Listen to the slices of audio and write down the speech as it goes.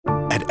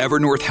At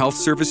Evernorth Health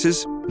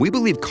Services, we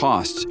believe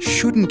costs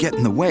shouldn't get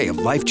in the way of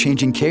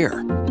life-changing care,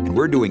 and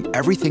we're doing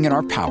everything in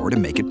our power to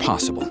make it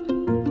possible.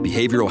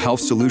 Behavioral health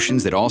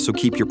solutions that also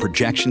keep your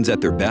projections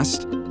at their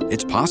best?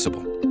 It's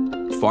possible.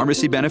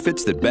 Pharmacy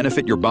benefits that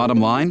benefit your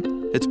bottom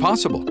line? It's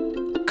possible.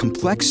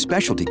 Complex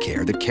specialty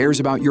care that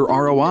cares about your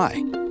ROI?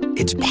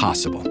 It's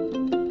possible.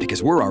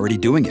 Because we're already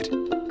doing it.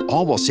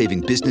 All while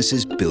saving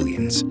businesses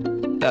billions.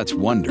 That's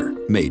Wonder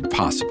made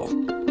possible.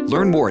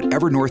 Learn more at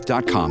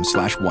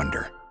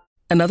evernorth.com/wonder.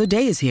 Another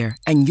day is here,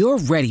 and you're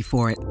ready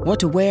for it. What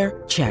to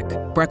wear? Check.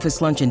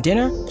 Breakfast, lunch, and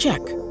dinner? Check.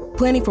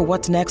 Planning for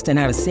what's next and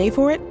how to save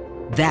for it?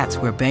 That's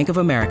where Bank of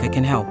America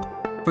can help.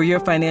 For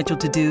your financial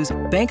to-dos,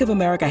 Bank of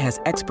America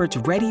has experts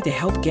ready to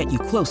help get you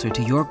closer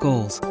to your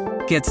goals.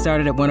 Get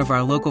started at one of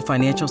our local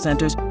financial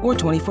centers or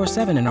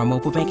 24/7 in our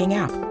mobile banking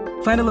app.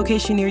 Find a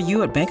location near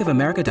you at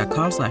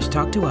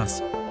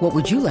bankofamerica.com/talktous. What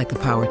would you like the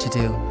power to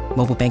do?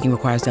 Mobile banking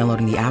requires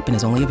downloading the app and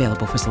is only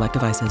available for select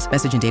devices.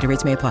 Message and data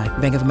rates may apply.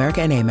 Bank of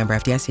America N.A., member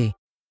FDIC.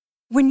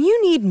 When you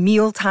need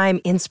mealtime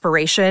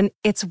inspiration,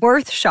 it's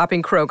worth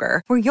shopping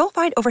Kroger, where you'll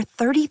find over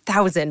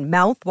 30,000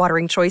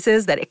 mouth-watering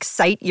choices that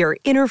excite your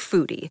inner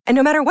foodie. And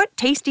no matter what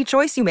tasty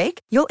choice you make,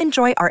 you'll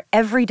enjoy our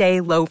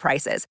everyday low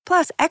prices,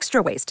 plus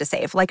extra ways to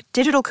save, like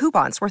digital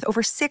coupons worth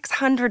over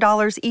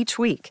 $600 each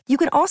week. You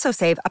can also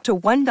save up to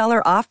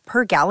 $1 off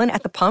per gallon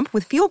at the pump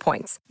with fuel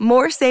points.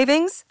 More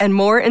savings and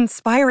more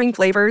inspiring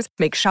flavors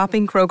make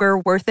shopping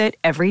Kroger worth it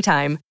every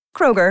time.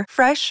 Kroger,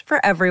 fresh for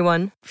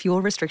everyone.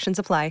 Fuel restrictions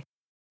apply.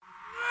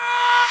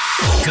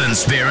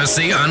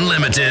 Conspiracy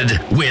Unlimited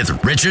with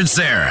Richard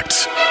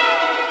Syrett.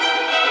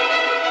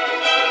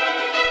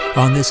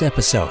 On this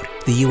episode,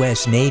 the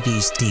U.S.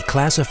 Navy's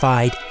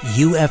declassified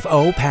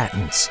UFO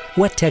patents.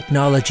 What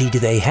technology do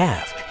they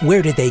have?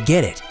 Where did they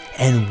get it?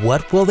 And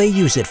what will they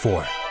use it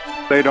for?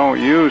 They don't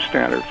use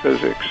standard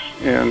physics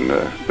in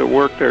the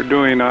work they're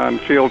doing on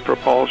field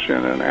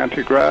propulsion and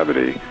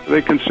anti-gravity.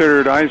 They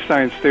considered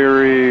Einstein's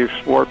theory,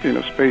 warping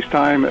of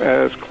space-time,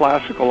 as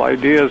classical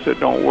ideas that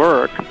don't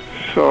work.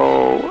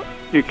 So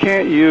you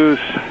can't use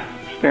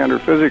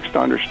standard physics to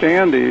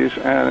understand these,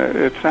 and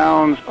it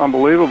sounds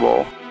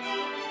unbelievable.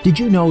 Did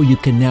you know you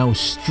can now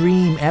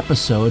stream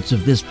episodes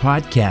of this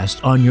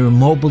podcast on your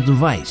mobile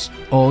device?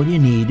 All you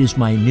need is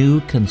my new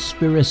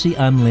Conspiracy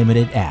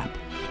Unlimited app.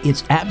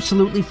 It's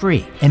absolutely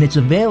free, and it's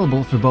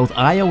available for both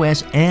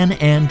iOS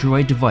and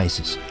Android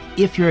devices.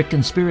 If you're a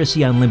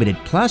Conspiracy Unlimited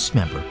Plus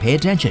member, pay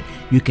attention.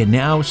 You can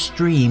now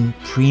stream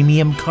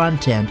premium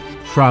content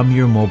from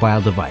your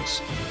mobile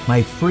device.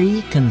 My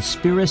free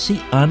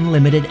Conspiracy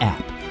Unlimited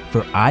app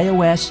for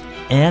iOS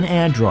and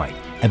Android,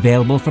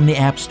 available from the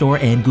App Store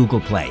and Google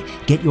Play.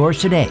 Get yours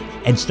today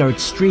and start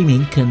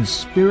streaming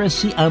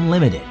Conspiracy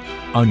Unlimited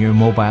on your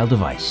mobile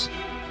device.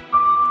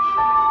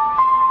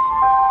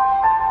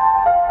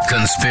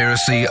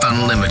 Conspiracy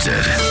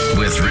Unlimited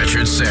with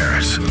Richard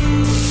Syrett.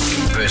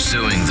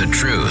 Pursuing the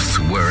truth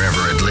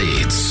wherever it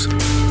leads.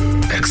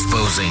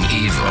 Exposing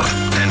evil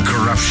and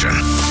corruption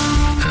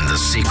and the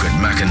secret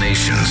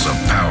machinations of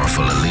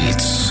powerful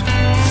elites.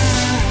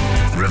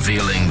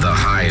 Revealing the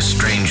high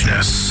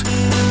strangeness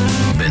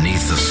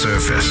beneath the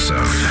surface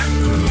of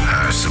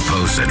our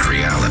supposed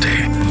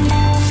reality.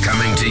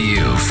 Coming to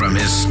you from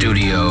his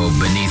studio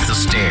beneath the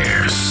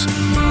stairs.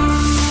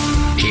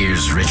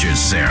 Here's Richard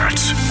Syrett.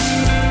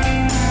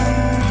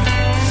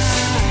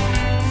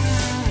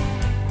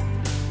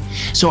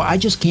 So I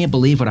just can't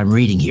believe what I'm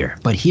reading here.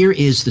 But here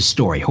is the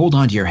story. Hold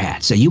on to your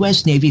hats. A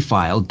U.S. Navy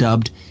file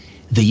dubbed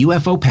the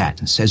UFO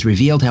Patents has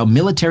revealed how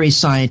military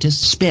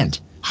scientists spent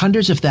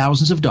hundreds of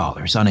thousands of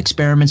dollars on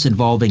experiments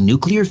involving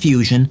nuclear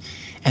fusion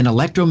and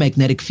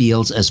electromagnetic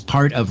fields as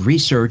part of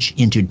research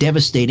into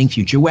devastating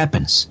future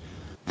weapons.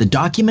 The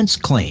documents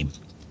claim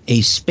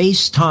a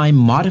space-time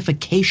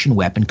modification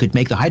weapon could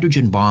make the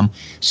hydrogen bomb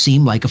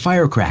seem like a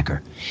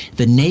firecracker.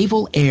 The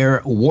Naval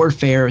Air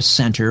Warfare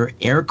Center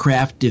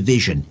Aircraft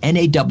Division,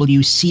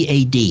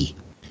 NAWCAD,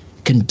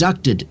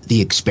 conducted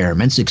the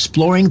experiments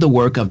exploring the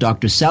work of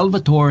Dr.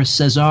 Salvatore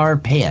Cesar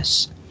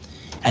Paez,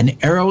 an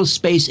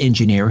aerospace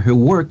engineer who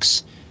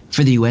works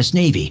for the U.S.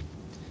 Navy.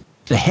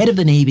 The head of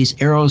the Navy's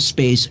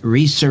Aerospace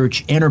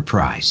Research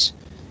Enterprise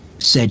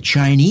said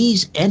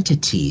Chinese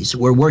entities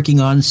were working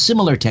on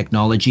similar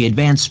technology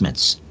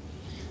advancements.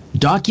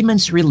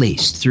 Documents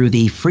released through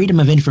the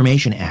Freedom of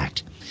Information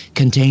Act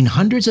contain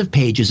hundreds of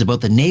pages about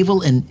the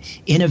Naval and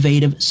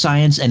Innovative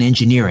Science and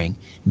Engineering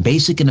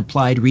Basic and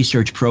Applied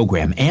Research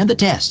Program and the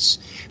tests,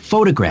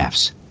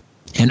 photographs,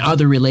 and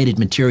other related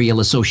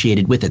material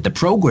associated with it. The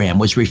program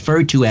was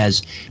referred to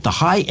as the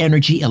High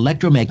Energy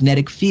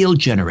Electromagnetic Field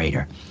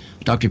Generator.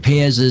 Dr.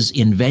 Paez's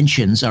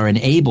inventions are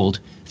enabled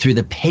through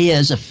the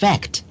Paez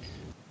effect,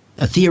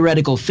 a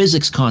theoretical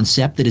physics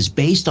concept that is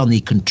based on the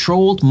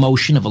controlled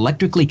motion of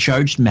electrically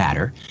charged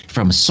matter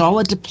from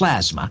solid to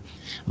plasma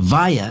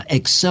via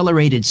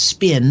accelerated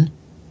spin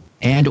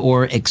and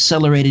or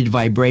accelerated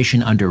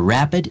vibration under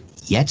rapid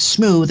yet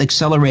smooth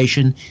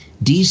acceleration,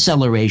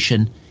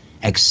 deceleration,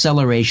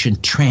 acceleration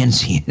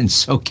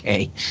transients.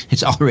 Okay,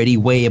 it's already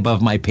way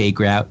above my pay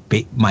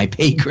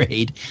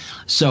grade.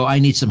 So I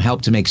need some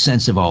help to make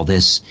sense of all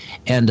this.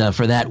 And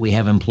for that, we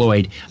have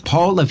employed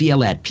Paul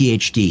Laviolette,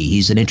 Ph.D.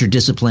 He's an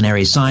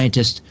interdisciplinary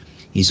scientist.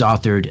 He's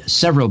authored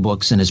several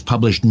books and has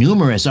published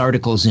numerous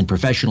articles in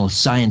professional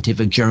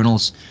scientific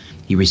journals.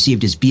 He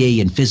received his BA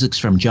in physics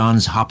from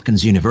Johns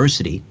Hopkins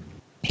University,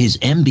 his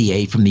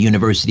MBA from the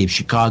University of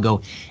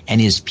Chicago,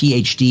 and his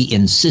PhD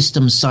in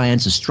systems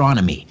science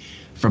astronomy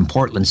from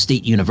Portland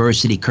State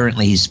University.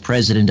 Currently, he's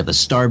president of the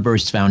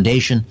Starburst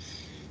Foundation,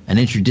 an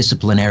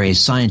interdisciplinary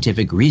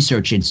scientific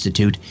research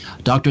institute.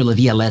 Dr.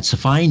 Laviolette's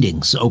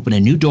findings open a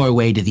new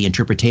doorway to the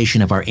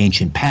interpretation of our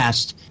ancient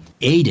past.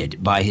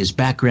 Aided by his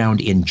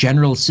background in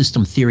general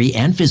system theory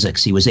and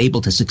physics, he was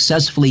able to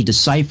successfully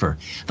decipher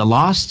the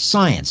lost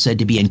science said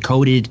to be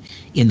encoded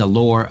in the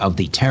lore of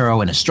the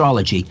tarot and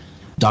astrology.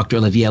 Dr.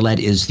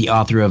 Laviolette is the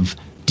author of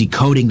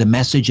Decoding the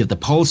Message of the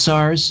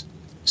Pulsars,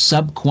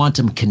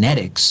 Subquantum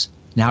Kinetics,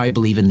 now I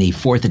believe in the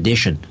 4th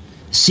edition,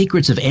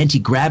 Secrets of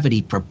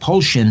Anti-Gravity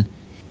Propulsion,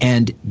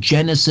 and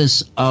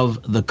Genesis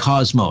of the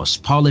Cosmos.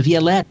 Paul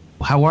Laviolette,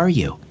 how are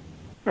you?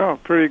 Oh,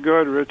 pretty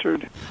good,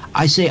 Richard.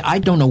 I say I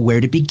don't know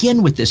where to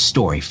begin with this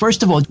story.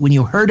 First of all, when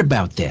you heard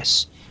about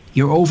this,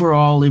 your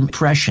overall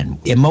impression,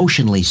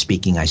 emotionally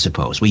speaking, I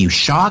suppose, were you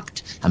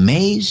shocked,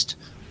 amazed?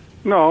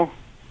 No,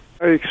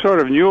 I sort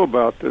of knew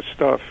about this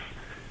stuff.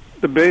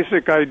 The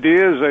basic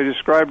ideas I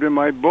described in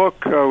my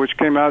book, which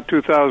came out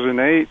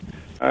 2008.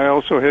 I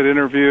also had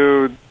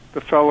interviewed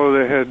the fellow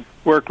that had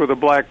worked with the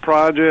Black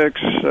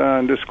Projects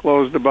and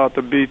disclosed about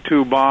the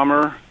B-2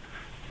 bomber.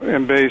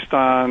 And based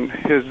on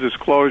his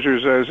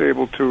disclosures, I was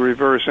able to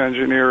reverse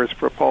engineer its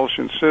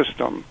propulsion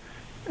system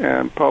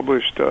and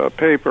published a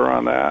paper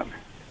on that,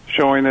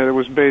 showing that it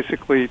was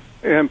basically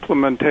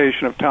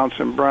implementation of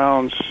Townsend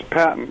Brown's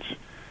patents.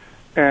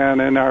 And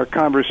in our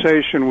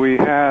conversation we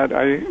had,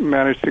 I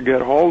managed to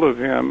get hold of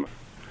him.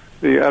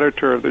 The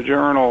editor of the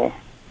journal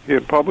he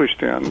had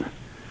published in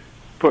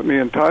put me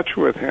in touch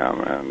with him,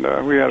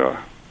 and we had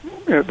a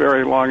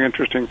very long,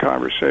 interesting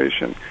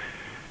conversation.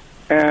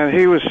 And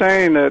he was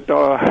saying that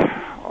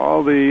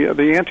all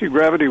the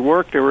anti-gravity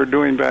work they were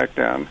doing back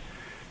then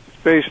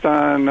is based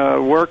on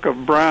work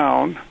of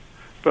Brown,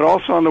 but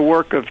also on the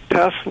work of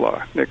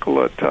Tesla,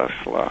 Nikola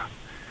Tesla.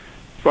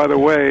 By the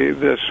way,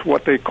 this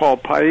what they call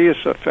Pius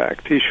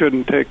effect, he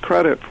shouldn't take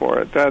credit for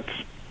it. That's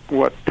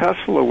what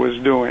Tesla was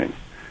doing.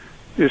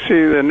 You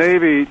see, the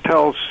Navy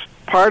tells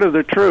part of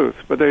the truth,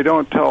 but they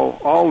don't tell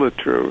all the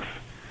truth.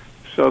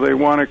 So they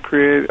want to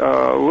create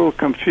a little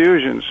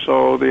confusion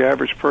so the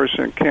average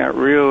person can't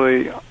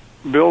really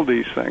build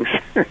these things,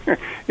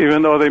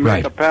 even though they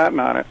make a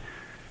patent on it.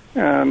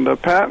 And the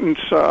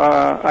patents,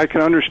 I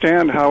can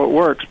understand how it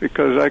works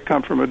because I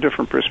come from a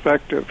different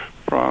perspective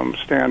from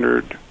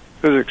standard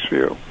physics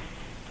view.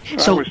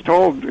 So, I was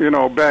told,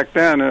 back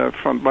then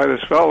by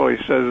this fellow,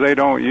 he says they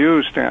don't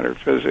use standard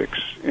physics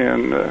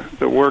in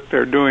the work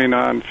they're doing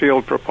on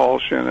field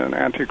propulsion and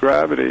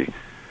anti-gravity.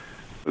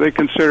 They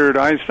considered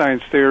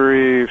Einstein's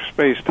theory of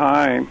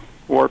space-time,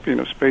 warping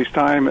of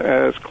space-time,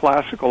 as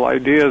classical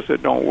ideas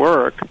that don't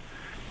work.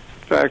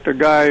 In fact, a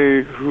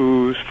guy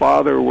whose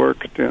father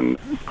worked in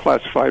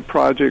classified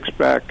projects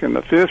back in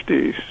the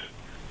 50s,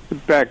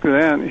 back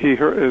then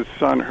his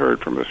son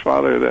heard from his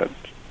father that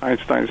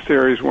Einstein's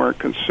theories weren't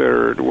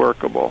considered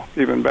workable,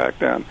 even back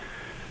then.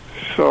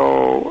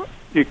 So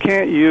you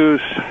can't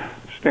use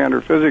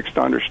standard physics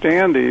to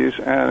understand these,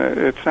 and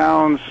it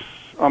sounds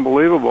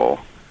unbelievable.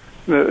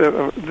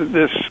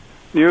 This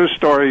news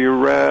story you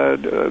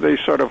read, they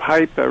sort of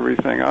hype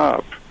everything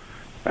up.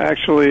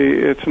 Actually,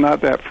 it's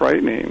not that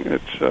frightening.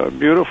 It's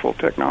beautiful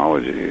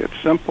technology.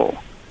 It's simple.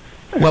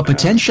 Well,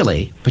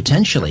 potentially.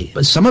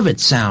 But some of it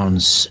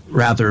sounds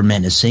rather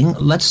menacing.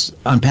 Let's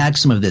unpack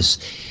some of this.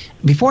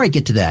 Before I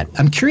get to that,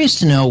 I'm curious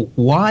to know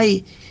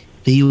why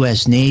the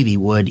U.S. Navy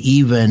would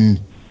even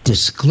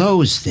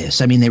disclose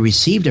this. I mean, they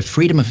received a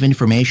Freedom of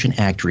Information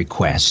Act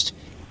request,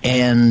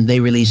 and they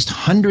released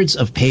hundreds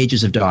of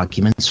pages of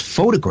documents,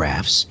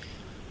 photographs.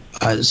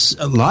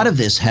 A lot of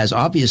this has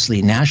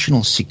obviously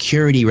national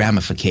security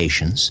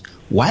ramifications.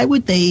 Why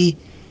would they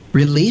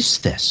release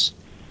this?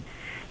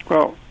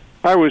 Well,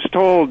 I was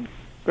told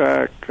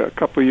back a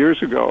couple of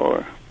years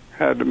ago, I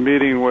had a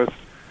meeting with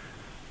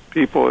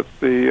people at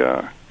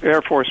the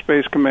Air Force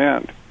Space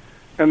Command,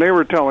 and they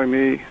were telling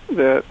me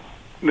that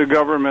the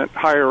government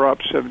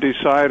higher-ups have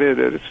decided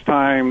that it's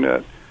time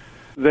that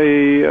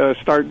they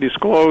start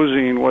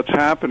disclosing what's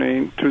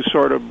happening to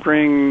sort of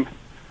bring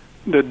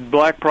the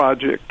Black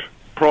Project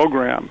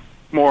program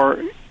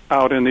more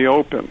out in the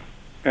open.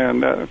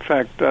 And in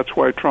fact, that's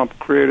why Trump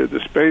created the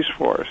Space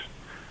Force,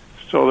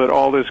 so that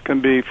all this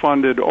can be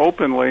funded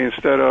openly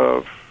instead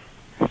of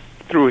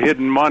through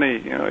hidden money.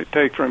 They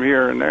take from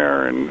here and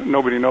there, and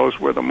nobody knows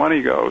where the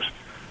money goes.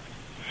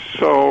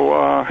 So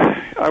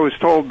I was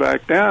told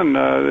back then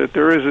that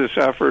there is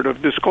this effort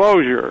of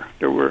disclosure.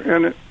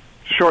 And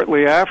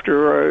shortly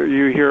after,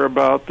 you hear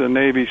about the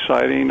Navy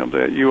sighting of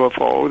that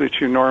UFO that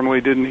you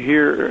normally didn't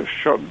hear.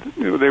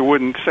 They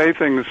wouldn't say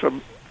things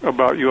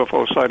about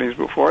UFO sightings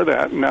before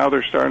that, and now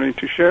they're starting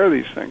to share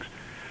these things.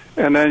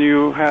 And then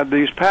you had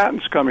these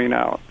patents coming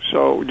out.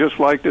 So just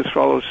like this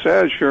fellow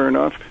says, sure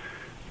enough,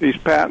 these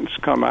patents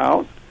come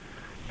out.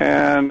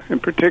 And in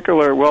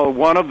particular, well,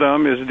 one of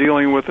them is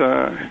dealing with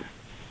a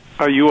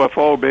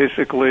UFO,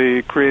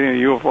 basically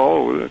creating a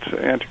UFO. It's an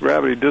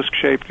anti-gravity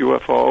disc-shaped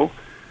UFO.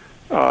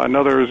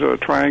 Another is a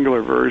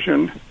triangular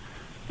version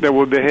that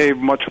would behave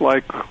much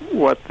like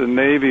what the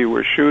Navy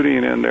was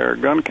shooting in their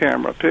gun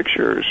camera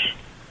pictures.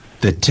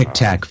 The Tic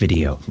Tac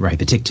video, right,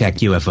 the Tic Tac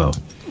UFO.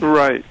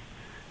 Right.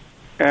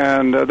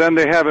 And then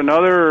they have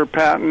another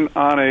patent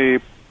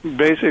on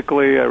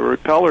basically a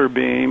repeller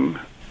beam,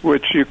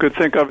 which you could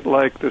think of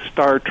like the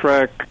Star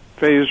Trek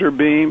phaser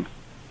beam,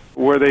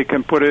 where they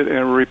can put it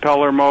in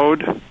repeller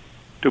mode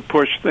to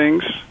push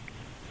things.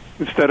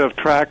 Instead of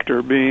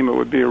tractor beam, it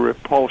would be a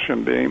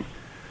repulsion beam.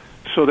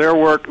 So their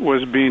work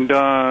was being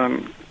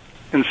done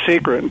in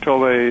secret until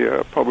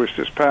they published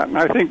this patent.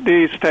 I think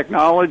these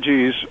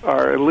technologies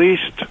are at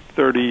least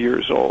 30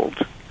 years old,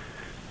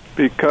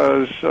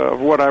 because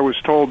of what I was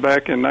told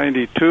back in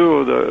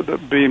 '92, the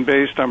being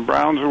based on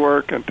Brown's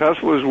work and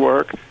Tesla's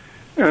work.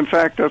 And in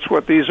fact, that's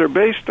what these are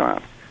based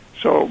on.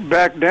 So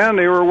back then,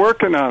 they were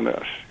working on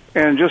this.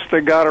 And just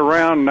they got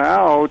around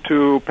now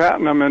to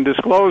patent them and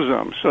disclose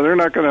them. So they're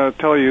not going to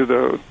tell you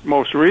the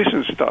most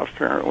recent stuff,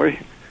 apparently.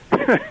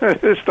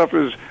 This stuff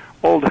is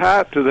old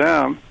hat to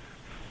them.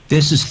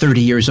 This is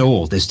 30 years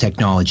old, this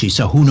technology,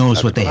 so who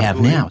knows what they have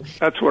now.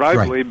 That's what I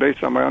believe,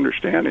 based on my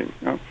understanding.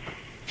 You know?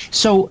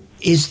 So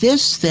is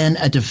this then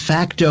a de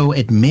facto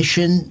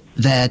admission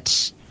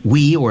that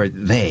we, or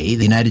they,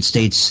 the United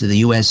States, the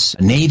U.S.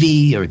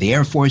 Navy or the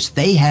Air Force,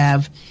 they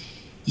have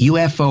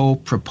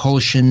UFO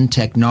propulsion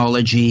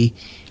technology,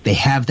 they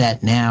have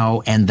that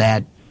now, and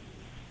that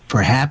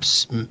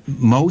perhaps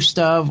most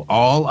of,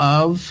 all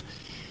of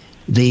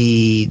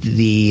the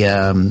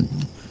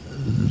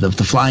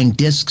flying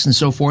discs and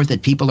so forth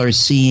that people are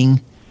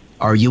seeing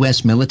are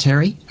U.S.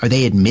 military? Are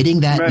they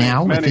admitting that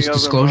now with this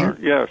disclosure?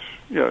 Yes.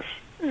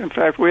 In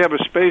fact, we have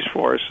a Space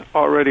Force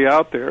already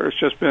out there. It's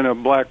just been a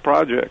black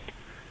project.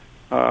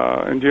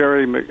 And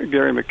Gary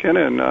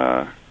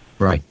McKinnon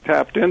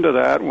tapped into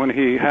that when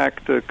he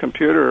hacked the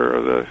computer,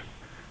 or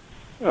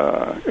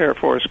the Air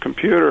Force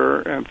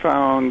computer, and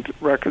found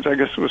records, I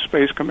guess it was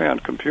Space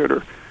Command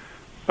computer,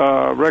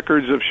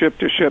 records of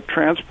ship-to-ship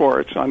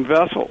transports on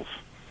vessels,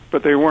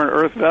 but they weren't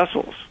Earth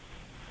vessels.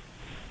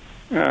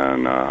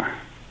 And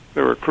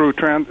there were crew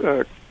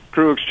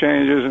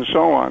exchanges and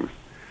so on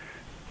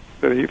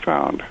that he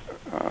found.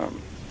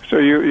 So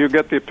you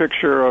get the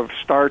picture of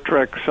Star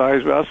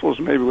Trek-sized vessels,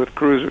 maybe with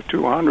crews of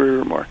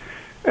 200 or more.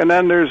 And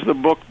then there's the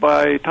book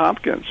by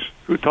Tompkins,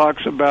 who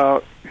talks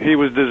about he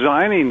was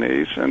designing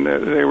these, and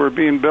they were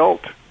being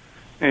built.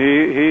 And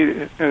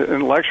he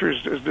in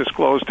lectures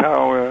disclosed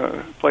how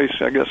a place,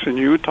 I guess, in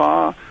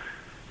Utah,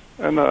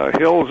 in the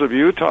hills of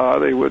Utah,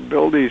 they would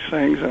build these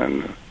things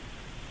and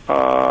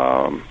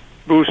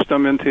boost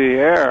them into the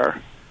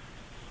air.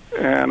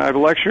 And I've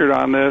lectured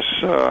on this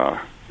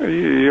a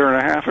year and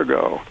a half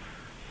ago.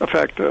 In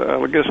fact,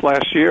 I guess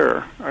last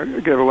year, I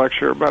gave a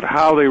lecture about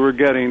how they were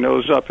getting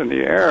those up in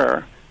the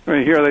air. I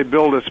mean, here they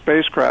build a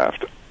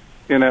spacecraft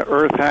in an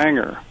Earth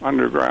hangar,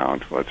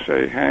 underground, let's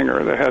say,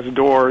 hangar that has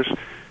doors.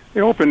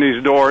 They open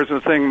these doors,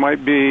 and the thing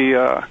might be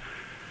half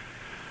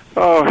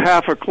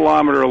a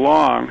kilometer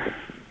long.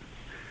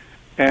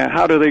 And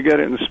how do they get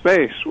it in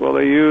space? Well,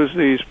 they use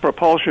these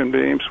propulsion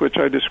beams, which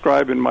I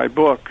describe in my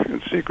book,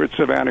 Secrets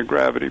of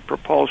Anti-Gravity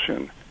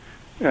Propulsion.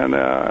 And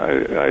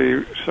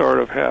I sort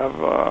of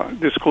have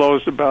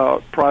disclosed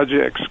about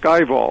Project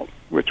Skyvault,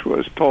 which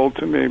was told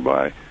to me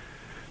by a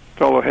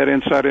fellow who had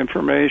inside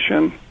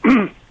information.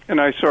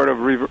 And I sort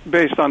of,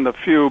 based on the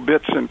few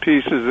bits and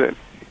pieces that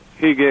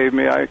he gave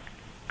me, I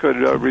could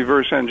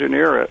reverse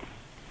engineer it.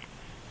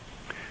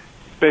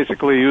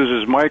 Basically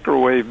uses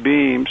microwave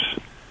beams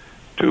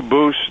to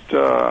boost,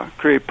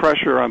 create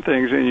pressure on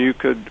things, and you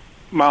could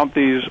mount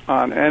these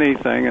on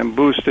anything and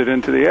boost it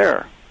into the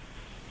air.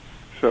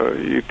 So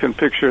you can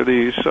picture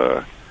these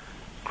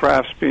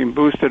crafts being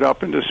boosted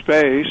up into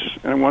space,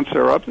 and once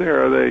they're up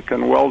there, they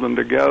can weld them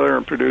together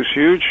and produce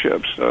huge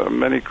ships,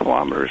 many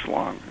kilometers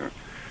long.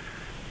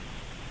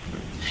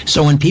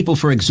 So when people,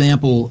 for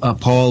example,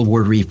 Paul,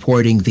 were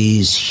reporting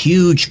these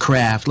huge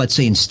craft, let's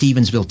say in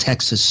Stevensville,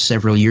 Texas,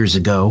 several years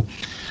ago,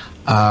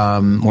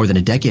 more than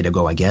a decade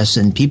ago, I guess,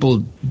 and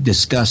people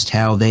discussed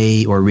how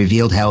they, or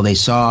revealed how they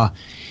saw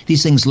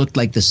these things looked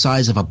like the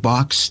size of a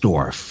box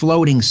store,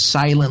 floating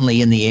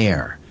silently in the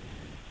air,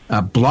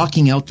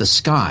 blocking out the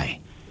sky.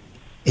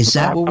 Is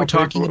that what we're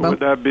talking about? Would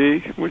that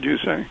be, would you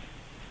say?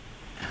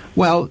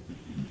 Well,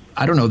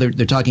 I don't know.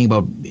 They're talking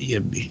about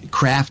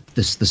craft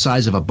the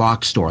size of a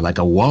box store, like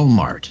a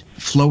Walmart,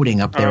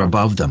 floating up there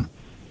above them.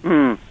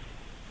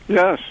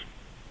 Yes,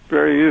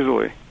 very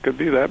easily. Could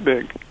be that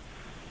big.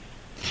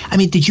 I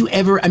mean, did you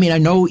ever, I mean, I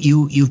know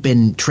you've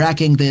been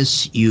tracking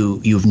this,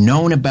 you've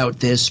known about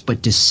this,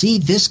 but to see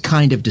this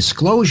kind of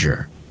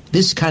disclosure,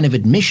 this kind of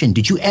admission,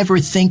 did you ever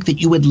think that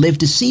you would live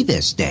to see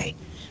this day?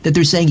 That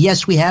they're saying,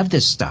 yes, we have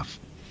this stuff?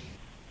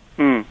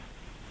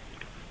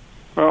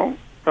 Well,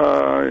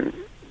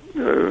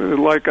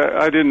 like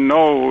I didn't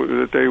know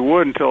that they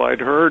would until I'd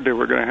heard they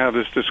were going to have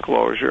this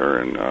disclosure,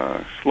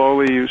 and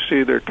slowly you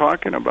see they're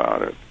talking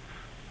about it.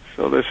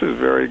 So this is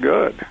very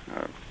good.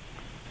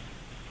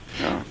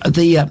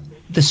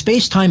 The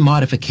space-time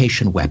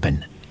modification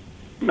weapon.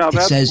 Now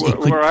that's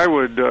where I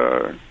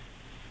would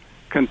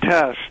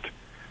contest.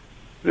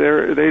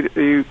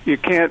 You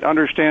can't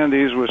understand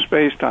these with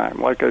space-time.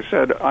 Like I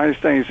said,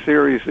 Einstein's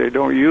theories, they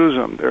don't use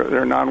them.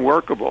 They're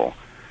non-workable.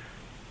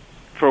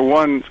 For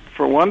one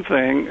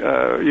thing,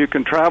 you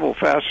can travel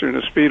faster than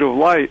the speed of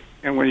light,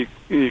 and when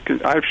you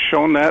can, I've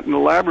shown that in the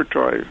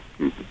laboratory.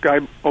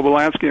 Guy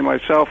Obolansky and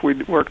myself, we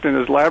worked in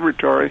his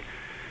laboratory.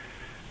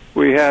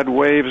 We had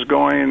waves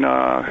going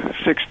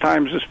 6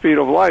 times the speed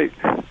of light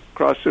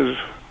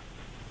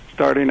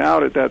starting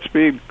out at that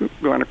speed,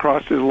 going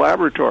across his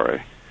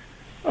laboratory.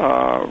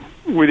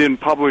 We didn't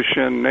publish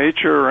in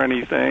Nature or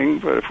anything,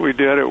 but if we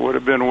did, it would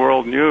have been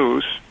world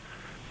news.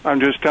 I'm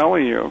just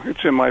telling you,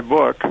 it's in my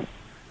book,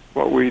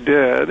 what we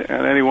did,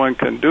 and anyone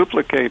can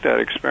duplicate that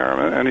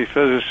experiment, any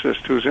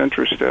physicist who's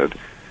interested.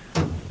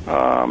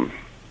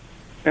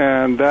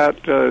 And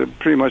that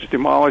pretty much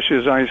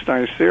demolishes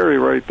Einstein's theory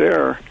right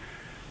there.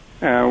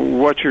 And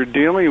what you're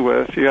dealing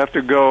with, you have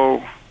to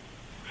go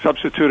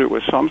substitute it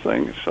with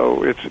something.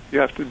 So you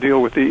have to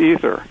deal with the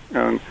ether.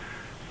 And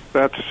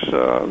that's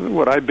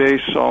what I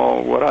base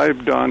what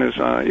I've done is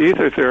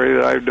ether theory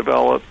that I've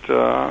developed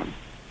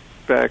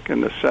back in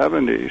the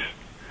 70s.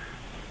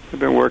 I've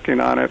been working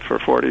on it for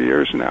 40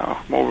 years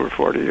now, over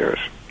 40 years.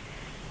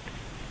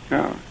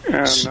 Yeah.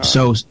 And,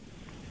 so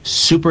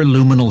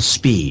superluminal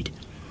speed.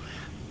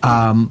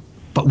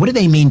 But what do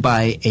they mean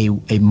by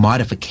a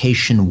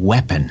modification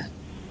weapon?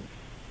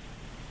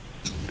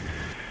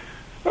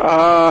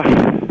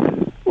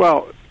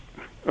 Well,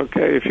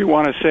 okay, if you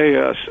want to say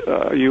a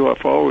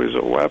UFO is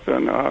a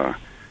weapon, I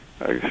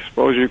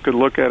suppose you could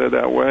look at it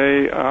that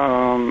way.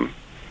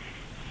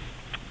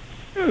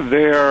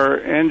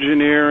 They're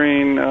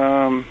engineering,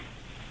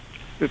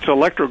 it's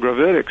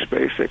electrogravitics,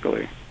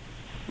 basically.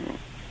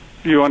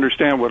 You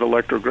understand what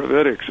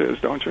electrogravitics is,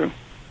 don't you?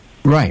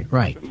 Right.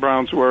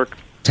 Brown's work.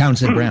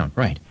 Townsend Brown,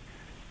 right.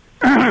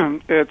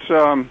 It's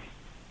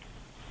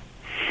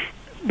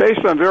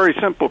based on very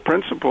simple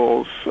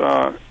principles.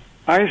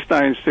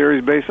 Einstein's theory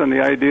is based on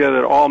the idea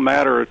that all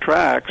matter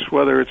attracts,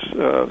 whether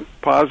it's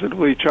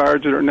positively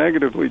charged or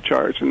negatively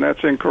charged, and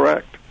that's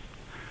incorrect.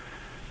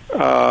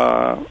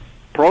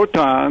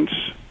 Protons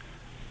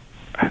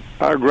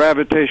are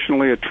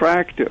gravitationally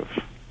attractive.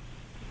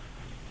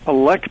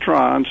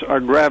 Electrons are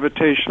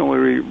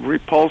gravitationally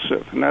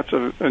repulsive, and that's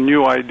a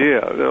new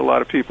idea that a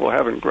lot of people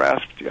haven't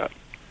grasped yet.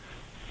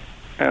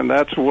 And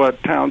that's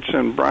what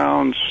Townsend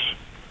Brown's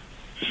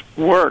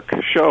work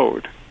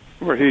showed,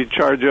 where he'd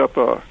charge up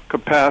a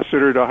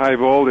capacitor to high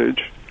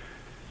voltage,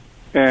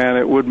 and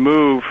it would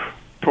move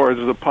towards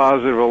the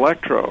positive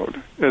electrode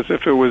as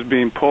if it was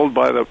being pulled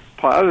by the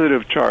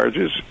positive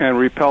charges and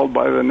repelled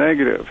by the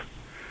negative.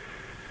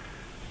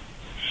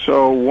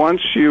 So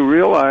once you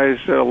realize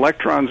that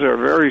electrons are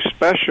very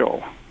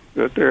special,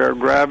 that they're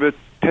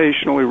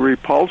gravitationally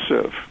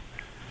repulsive,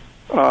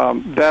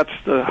 that's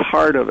the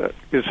heart of it,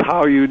 is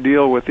how you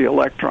deal with the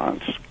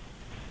electrons.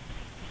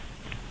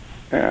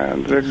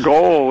 And the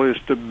goal is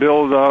to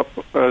build up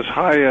as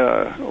high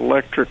a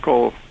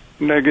electrical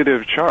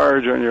negative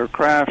charge on your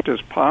craft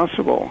as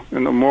possible.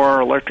 And the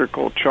more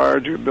electrical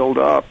charge you build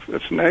up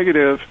that's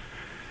negative,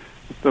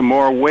 the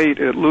more weight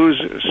it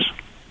loses.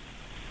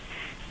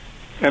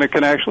 And it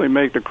can actually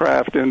make the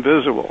craft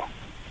invisible,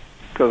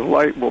 because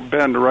light will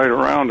bend right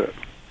around it.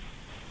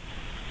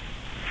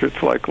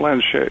 It's like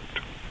lens-shaped.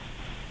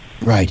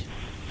 Right.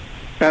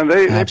 And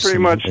they pretty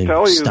much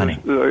tell you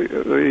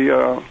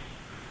the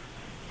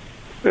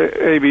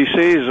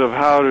ABCs of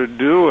how to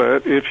do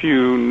it if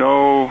you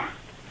know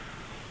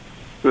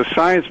the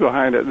science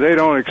behind it. They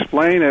don't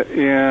explain it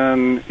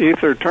in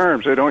ether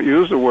terms. They don't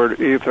use the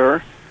word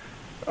ether.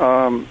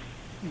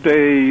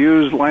 They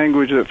use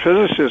language that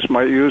physicists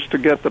might use to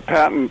get the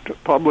patent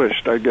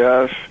published, I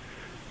guess.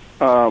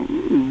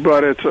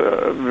 But it's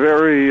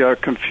very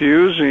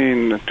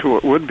confusing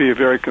would be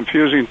very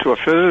confusing to a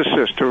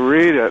physicist to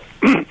read it.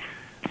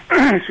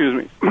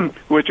 Excuse me.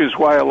 Which is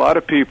why a lot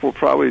of people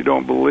probably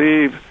don't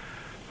believe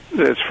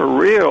that it's for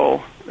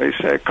real. They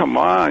say, come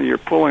on, you're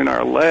pulling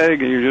our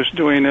leg and you're just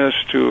doing this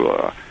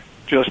to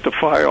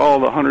justify all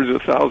the hundreds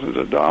of thousands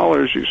of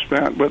dollars you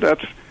spent. But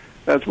that's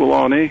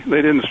baloney.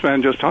 They didn't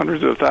spend just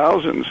hundreds of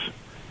thousands.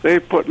 They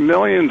put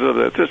millions of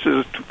it. This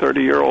is a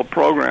 30-year-old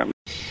program.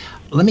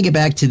 Let me get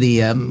back to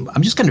the,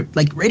 I'm just going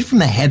to, right from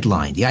the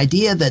headline, the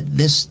idea that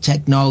this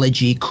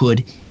technology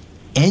could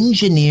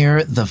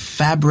engineer the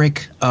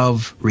fabric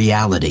of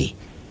reality.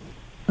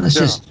 Let's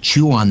just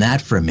chew on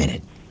that for a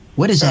minute.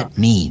 What does that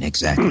mean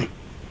exactly?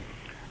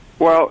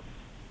 Well,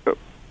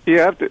 You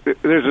have to.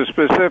 There's a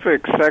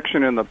specific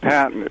section in the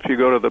patent. If you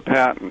go to the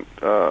patent,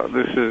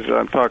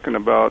 I'm talking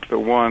about the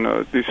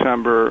one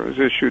December, it was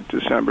issued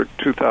December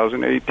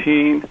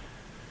 2018. It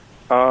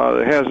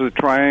has a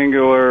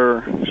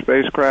triangular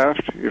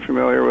spacecraft. You're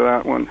familiar with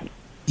that one?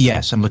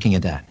 Yes, I'm looking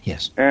at that.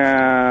 Yes.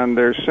 And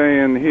they're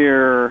saying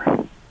here,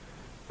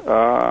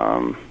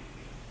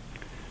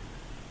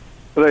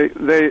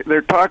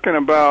 they're talking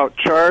about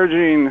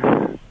charging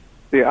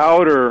the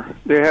outer.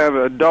 They have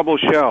a double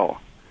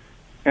shell.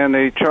 And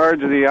they charge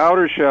the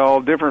outer shell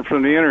different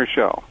from the inner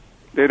shell.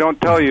 They don't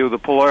tell you the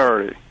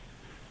polarity,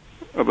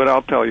 but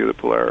I'll tell you the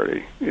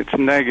polarity. It's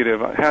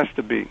negative. It has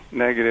to be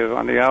negative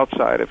on the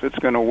outside if it's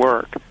going to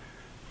work,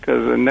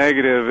 because the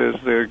negative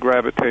is the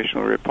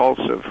gravitational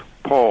repulsive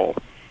pole.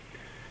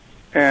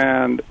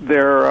 And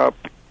they're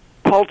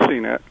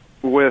pulsing it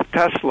with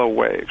Tesla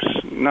waves,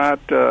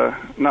 not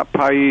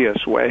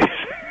Paillas waves.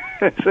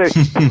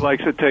 He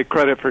likes to take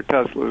credit for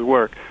Tesla's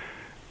work.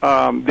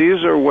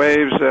 These are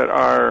waves that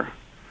are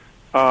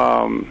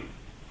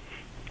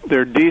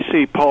they're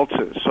DC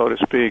pulses, so to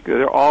speak.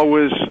 They're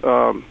always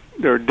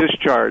they're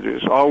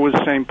discharges, always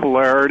same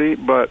polarity,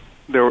 but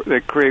they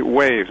create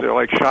waves. They're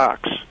like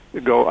shocks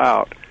that go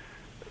out.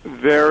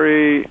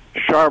 Very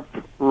sharp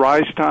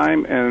rise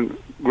time and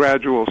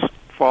gradual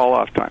fall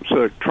off time.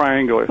 So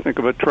triangular. Think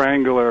of a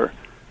triangular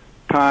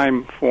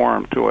time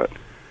form to it.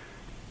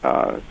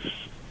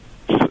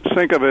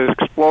 Think of it as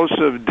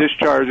explosive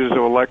discharges of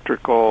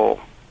electrical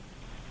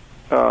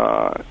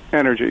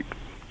energy.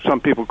 Some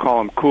people call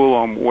them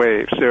Coulomb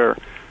waves.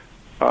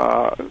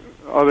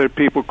 Other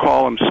people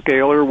call them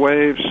scalar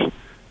waves,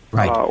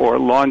 right, or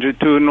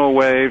longitudinal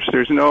waves.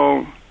 There's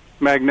no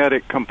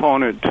magnetic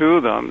component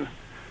to them,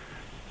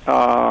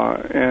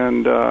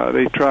 and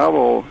they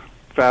travel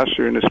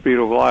faster than the speed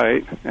of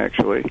light,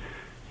 actually.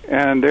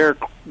 And they're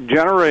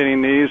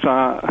generating these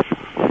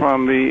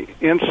from the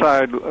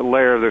inside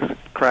layer of the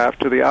craft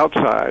to the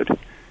outside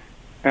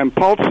and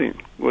pulsing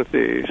with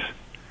these.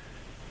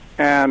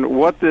 And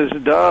what this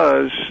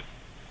does,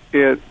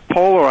 it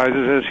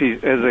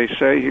polarizes, as they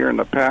say here in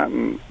the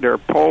patent, they're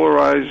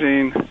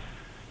polarizing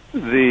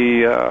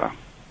the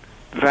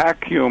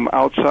vacuum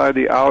outside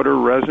the outer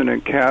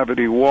resonant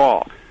cavity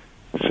wall.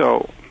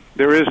 So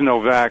there is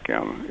no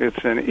vacuum.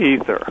 It's an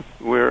ether.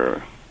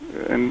 You're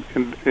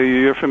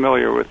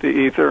familiar with the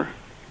ether?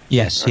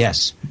 Yes,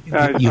 yes.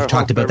 You've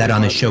talked about that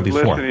on the show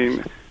before.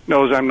 Listening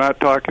knows I'm not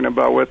talking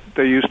about what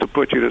they used to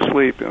put you to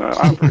sleep in an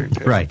operating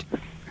table.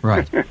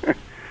 Right.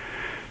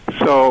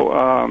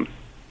 So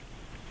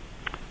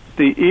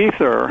the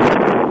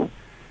ether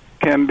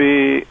can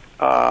be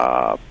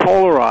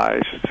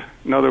polarized,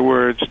 in other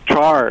words,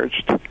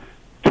 charged,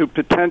 to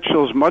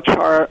potentials much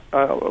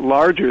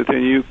larger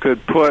than you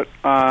could put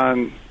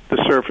on the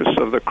surface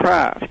of the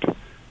craft.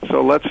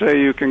 So let's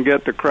say you can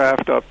get the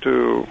craft up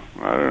to,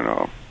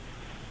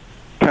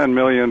 10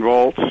 million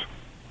volts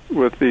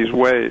with these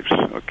waves,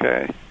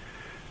 okay?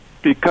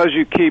 Because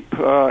you keep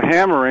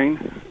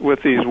hammering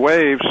with these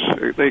waves,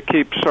 they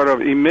keep sort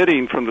of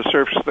emitting from the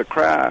surface of the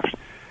craft.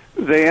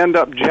 They end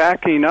up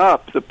jacking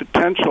up the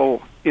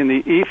potential in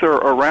the ether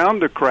around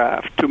the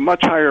craft to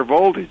much higher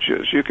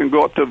voltages. You can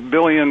go up to 1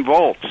 billion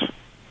volts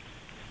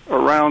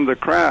around the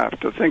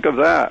craft. So think of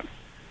that.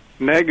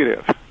 A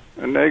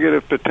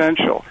negative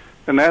potential.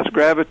 And that's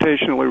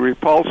gravitationally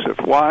repulsive.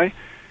 Why?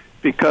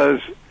 Because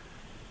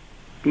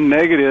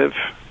negative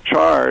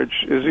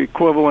charge is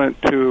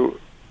equivalent to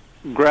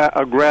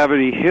a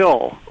gravity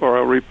hill or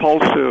a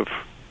repulsive,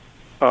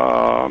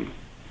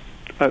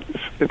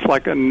 it's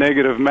like a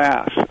negative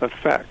mass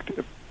effect.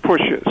 It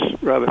pushes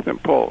rather than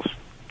pulls.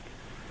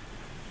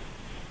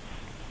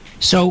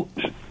 So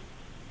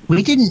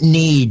we didn't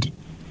need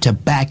to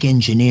back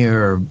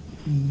engineer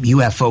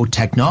UFO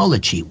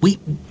technology.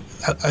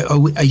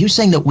 Are you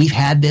saying that we've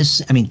had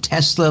this? I mean,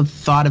 Tesla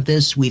thought of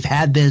this. We've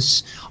had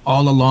this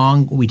all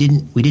along. We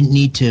didn't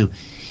need to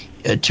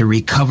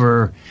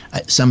recover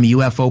some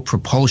UFO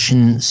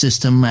propulsion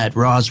system at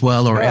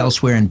Roswell or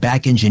elsewhere and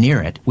back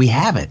engineer it. We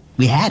have it.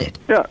 We had it.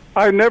 Yeah,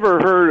 I've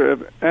never heard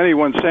of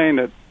anyone saying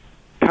that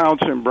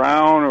Townsend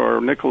Brown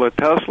or Nikola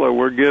Tesla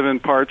were given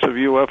parts of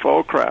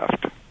UFO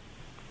craft.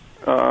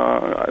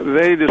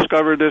 They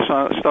discovered this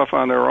stuff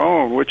on their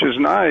own, which is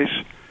nice,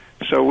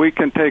 so we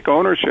can take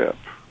ownership.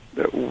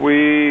 That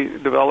we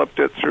developed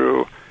it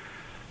through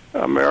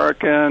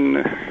American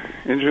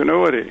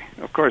ingenuity.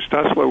 Of course,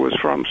 Tesla was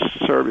from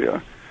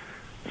Serbia,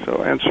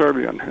 and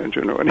Serbian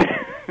ingenuity.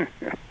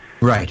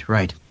 Right.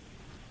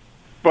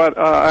 But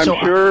I'm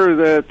sure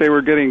that they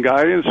were getting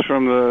guidance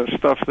from the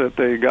stuff that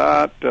they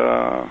got.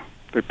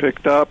 They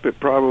picked up. It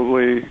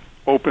probably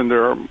opened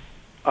their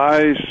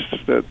eyes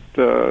that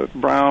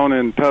Brown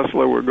and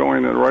Tesla were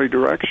going in the right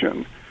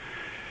direction.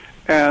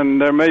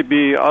 And there may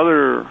be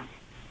other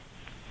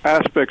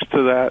aspects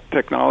to that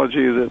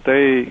technology that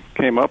they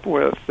came up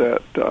with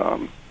that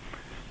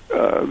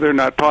they're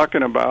not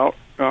talking about.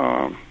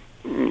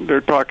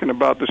 They're talking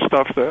about the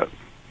stuff that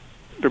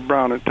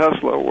Brown and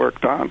Tesla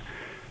worked on.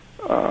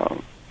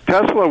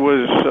 Tesla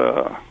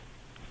was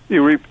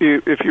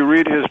If you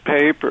read his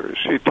papers,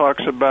 he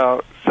talks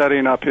about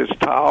setting up his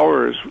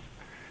towers,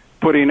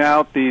 putting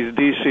out these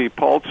DC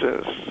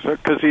pulses,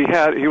 because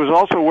he was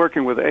also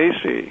working with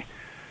AC,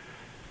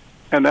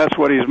 and that's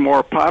what he's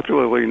more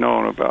popularly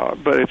known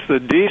about. But it's the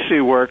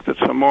DC work that's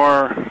the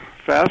more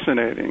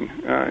fascinating.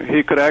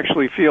 He could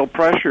actually feel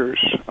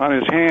pressures on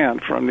his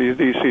hand from these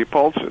DC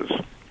pulses.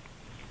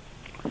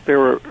 They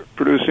were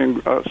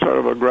producing sort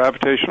of a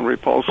gravitational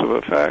repulsive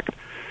effect.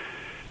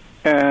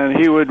 And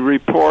he would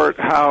report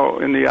how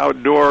in the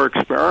outdoor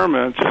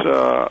experiments,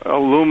 a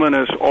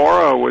luminous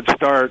aura would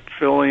start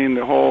filling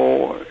the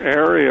whole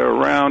area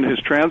around his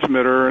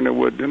transmitter, and it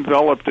would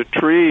envelop the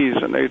trees,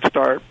 and they'd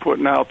start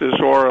putting out this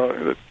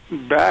aura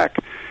back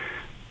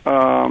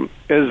as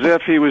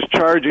if he was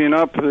charging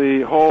up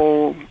the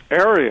whole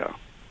area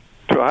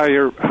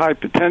to high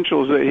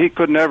potentials that he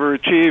could never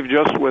achieve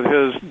just with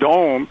his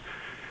dome.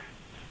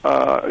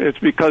 It's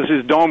because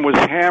his dome was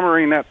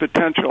hammering that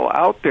potential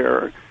out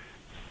there.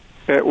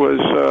 It was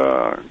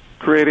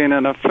creating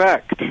an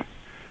effect.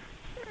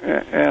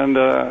 And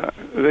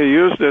they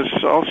used this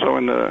also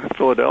in the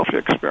Philadelphia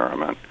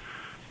experiment.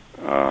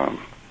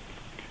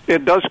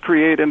 It does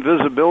create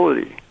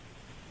invisibility.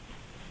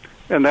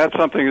 And that's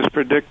something that's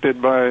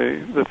predicted by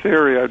the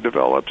theory I've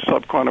developed,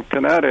 subquantum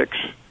kinetics.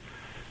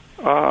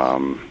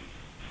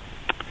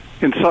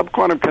 In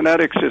subquantum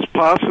kinetics, it's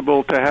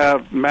possible to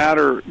have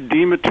matter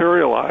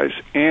dematerialize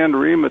and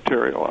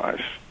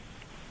rematerialize.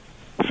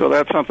 So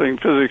that's something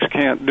physics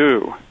can't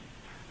do.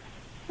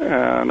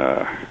 And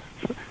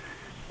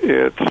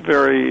it's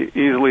very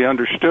easily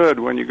understood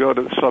when you go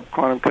to the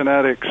subquantum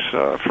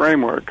kinetics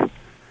framework.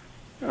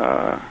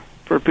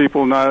 For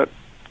people not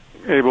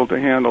able to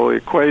handle the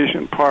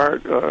equation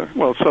part,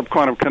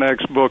 subquantum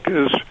kinetics book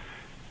is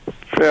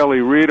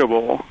fairly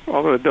readable,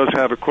 although it does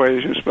have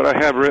equations. But I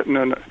have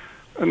written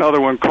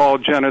another one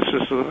called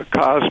Genesis of the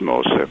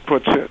Cosmos that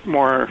puts it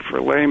more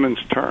for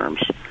layman's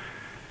terms.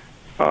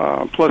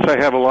 Plus, I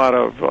have a lot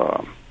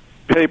of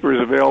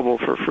papers available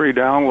for free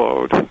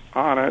download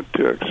on it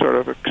to sort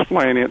of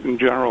explain it in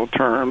general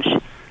terms.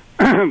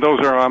 Those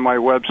are on my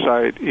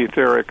website,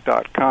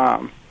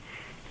 etheric.com.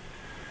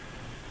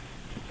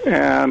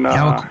 And,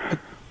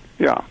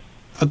 yeah.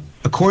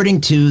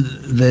 According to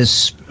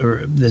this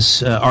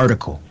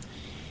article,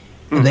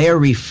 they are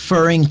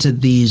referring to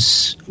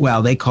these,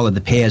 they call it the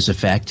Pairs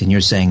effect, and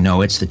you're saying,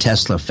 no, it's the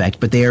Tesla effect,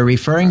 but they are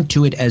referring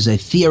to it as a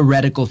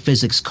theoretical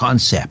physics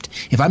concept.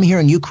 If I'm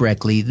hearing you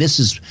correctly, this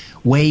is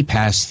way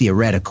past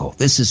theoretical.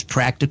 This is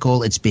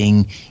practical. It's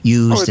being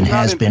used and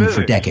has been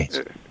for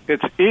decades.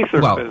 It's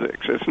ether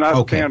physics. It's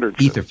not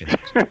standard ether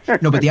physics.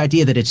 No, but the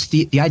idea that it's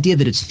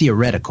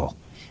theoretical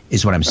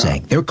is what I'm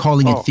saying. They're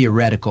calling it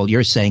theoretical.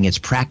 You're saying it's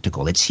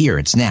practical. It's here.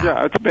 It's now.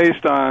 Yeah, it's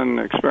based on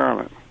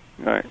experiment.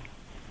 Right.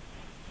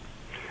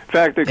 In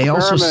fact, the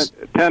experiment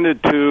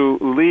tended to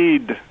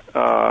lead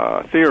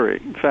theory.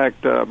 In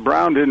fact,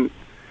 Brown didn't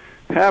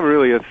have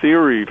really a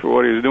theory for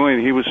what he was doing.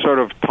 He was sort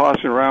of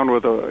tossing around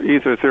with an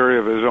ether theory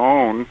of his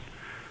own.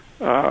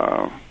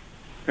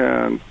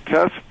 And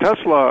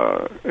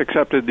Tesla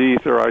accepted the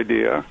ether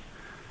idea.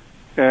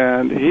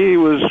 And he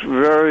was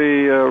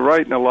very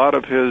right in a lot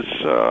of his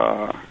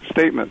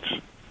statements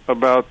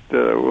about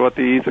what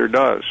the ether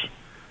does.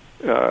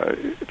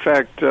 In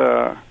fact,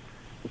 the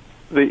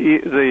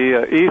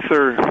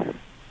ether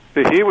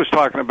that he was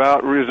talking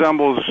about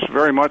resembles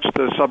very much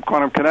the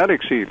subquantum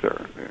kinetics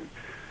ether.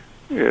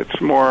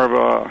 It's more of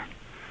a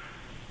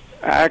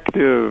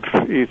active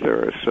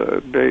ether.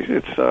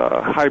 It's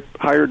a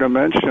higher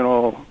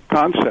dimensional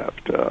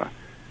concept. The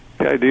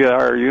idea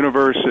our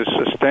universe is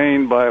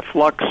sustained by a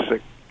flux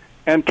that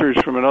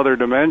enters from another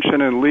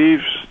dimension and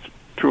leaves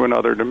through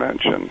another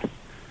dimension.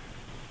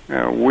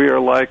 We are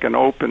like an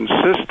open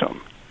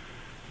system,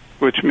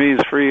 which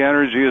means free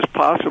energy is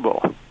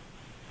possible.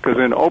 Because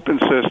in open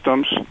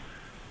systems,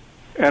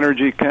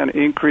 energy can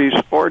increase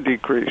or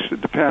decrease.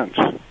 It depends.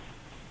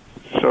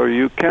 So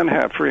you can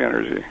have free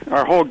energy.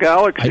 Our whole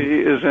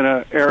galaxy is in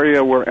an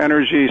area where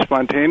energy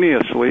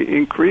spontaneously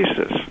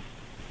increases.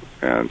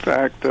 And in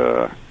fact,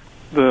 the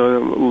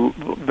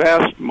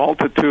vast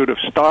multitude of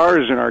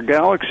stars in our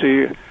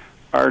galaxy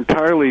are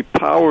entirely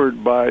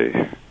powered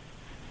by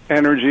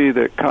energy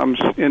that comes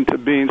into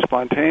being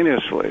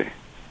spontaneously.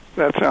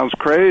 That sounds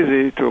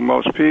crazy to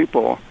most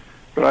people,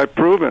 but I've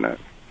proven it.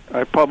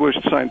 I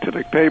published a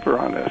scientific paper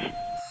on this.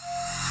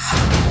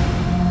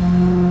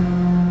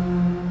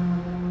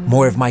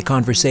 More of my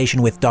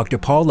conversation with Dr.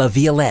 Paul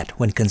LaViolette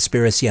when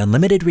Conspiracy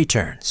Unlimited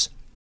returns.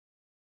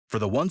 For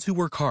the ones who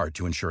work hard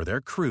to ensure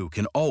their crew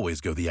can always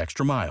go the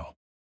extra mile,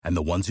 and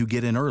the ones who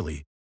get in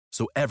early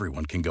so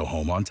everyone can go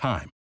home on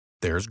time,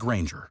 there's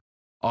Grainger,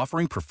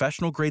 offering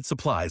professional-grade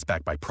supplies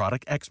backed by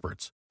product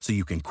experts so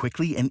you can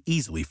quickly and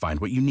easily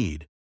find what you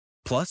need.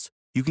 Plus,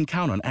 you can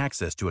count on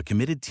access to a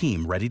committed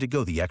team ready to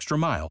go the extra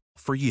mile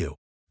for you.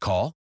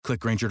 Call, click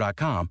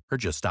Grainger.com, or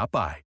just stop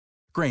by.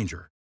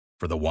 Grainger,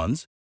 for the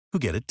ones who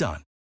get it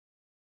done.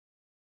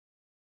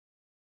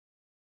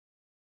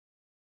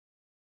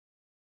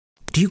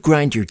 Do you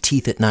grind your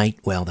teeth at night?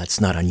 Well,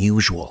 that's not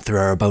unusual. There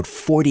are about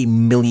 40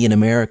 million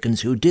Americans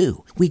who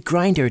do. We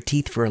grind our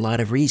teeth for a lot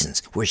of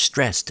reasons. We're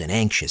stressed and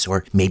anxious,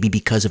 or maybe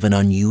because of an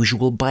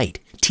unusual bite.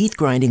 Teeth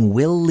grinding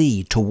will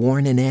lead to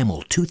worn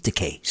enamel, tooth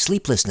decay,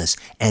 sleeplessness,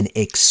 and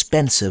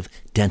expensive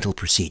dental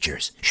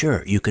procedures.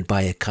 Sure, you could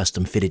buy a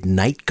custom-fitted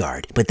night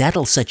guard, but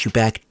that'll set you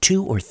back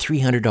 $200 or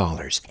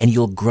 $300, and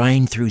you'll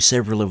grind through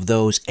several of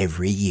those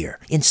every year.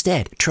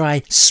 Instead,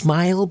 try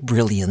Smile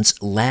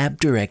Brilliant's Lab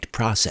Direct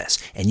process,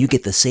 and you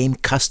get the same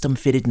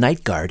custom-fitted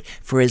night guard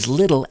for as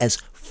little as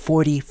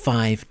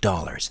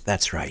 $45.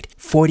 That's right,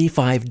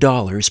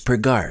 $45 per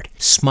guard.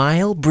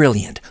 Smile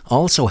Brilliant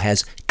also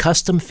has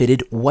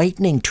custom-fitted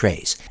whitening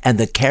trays and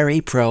the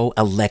Carry Pro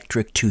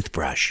electric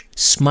toothbrush.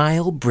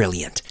 Smile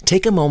Brilliant.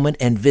 Take a moment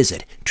and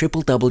visit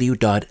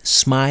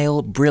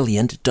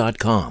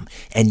www.smilebrilliant.com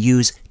and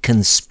use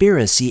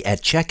Conspiracy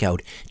at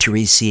checkout to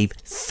receive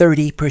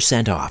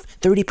 30% off.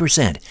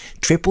 30%.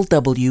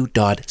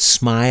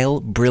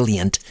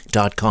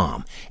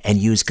 www.smilebrilliant.com and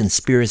use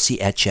Conspiracy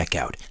at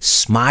checkout.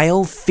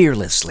 Smile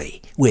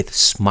fearlessly with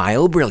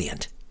Smile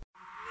Brilliant.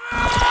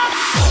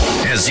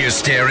 As you're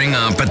staring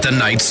up at the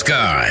night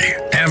sky,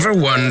 ever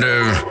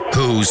wonder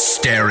who's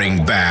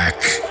staring back?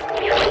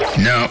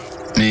 No,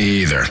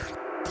 me either.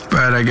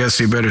 But I guess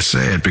you better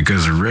say it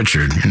because of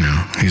Richard,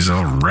 he's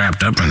all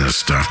wrapped up in this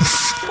stuff.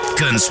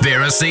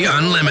 Conspiracy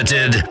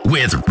Unlimited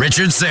with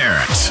Richard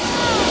Serrett.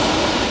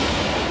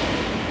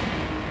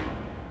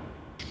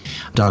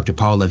 Dr.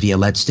 Paul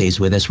LaViolette stays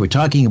with us. We're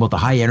talking about the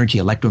high-energy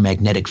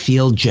electromagnetic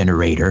field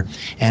generator.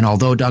 And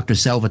although Dr.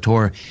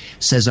 Salvatore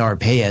Cesar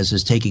Paez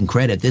is taking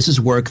credit, this is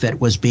work that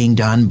was being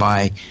done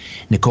by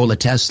Nikola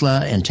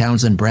Tesla and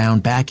Townsend Brown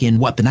back in,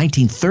 the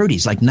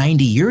 1930s, like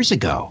 90 years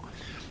ago.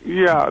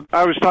 Yeah,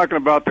 I was talking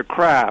about the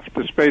craft,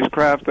 the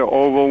spacecraft, the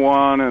oval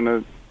one and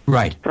the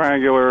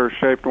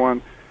triangular-shaped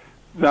one.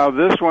 Now,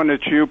 this one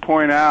that you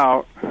point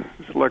out,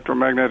 this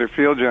electromagnetic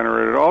field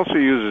generator, it also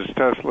uses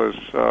Tesla's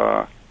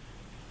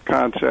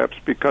concepts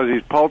because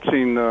he's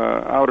pulsing the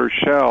outer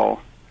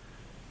shell,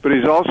 but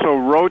he's also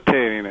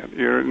rotating it.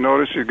 You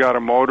notice he's got a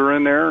motor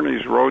in there, and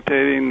he's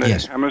rotating the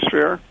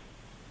hemisphere.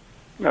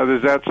 Now,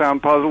 does that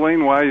sound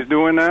puzzling, why he's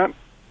doing that?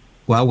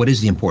 Well, what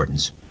is the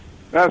importance?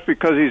 That's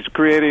because he's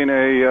creating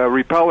a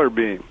repeller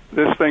beam.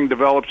 This thing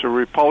develops a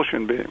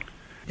repulsion beam.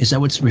 Is that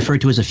what's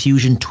referred to as a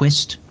fusion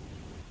twist?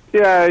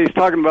 Yeah, he's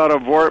talking about a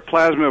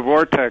plasma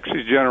vortex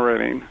he's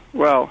generating.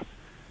 Well,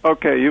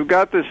 okay, you've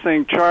got this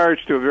thing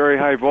charged to a very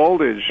high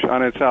voltage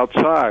on its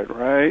outside,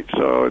 right?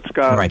 So it's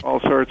got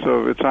all sorts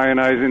of, it's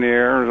ionizing the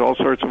air, there's all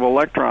sorts of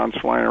electrons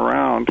flying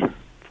around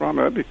from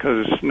it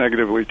because it's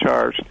negatively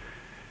charged.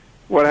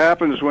 What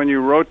happens when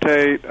you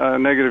rotate a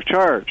negative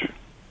charge?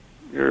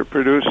 You're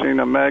producing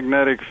a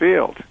magnetic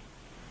field.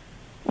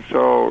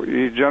 So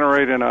you're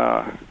generating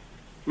a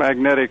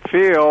magnetic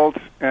field,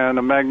 and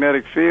the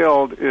magnetic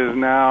field is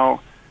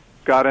now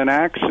got an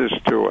axis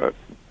to it,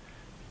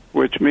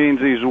 which means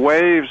these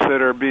waves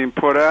that are being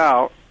put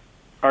out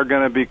are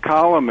going to be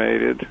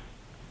collimated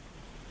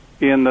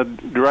in the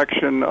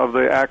direction of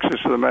the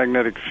axis of the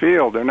magnetic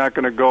field. They're not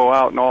going to go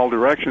out in all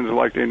directions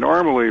like they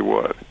normally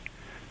would.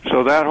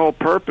 So that the whole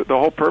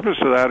purpose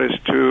of that is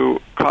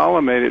to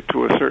collimate it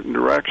to a certain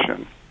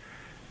direction.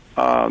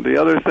 The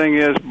other thing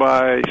is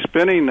by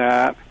spinning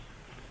that,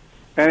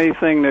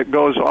 anything that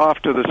goes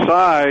off to the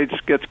sides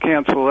gets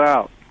canceled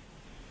out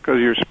because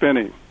you're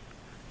spinning.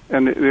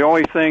 And the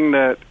only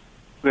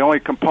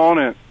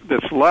component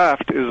that's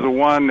left is the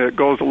one that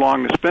goes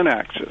along the spin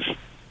axis,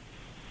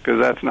 because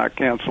that's not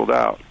canceled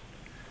out.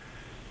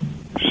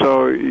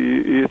 So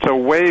it's a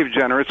wave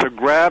generator. It's a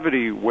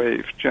gravity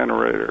wave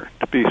generator,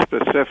 to be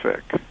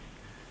specific.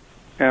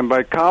 And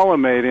by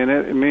collimating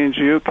it, it means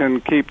you can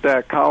keep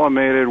that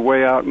collimated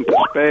way out into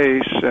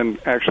space and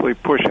actually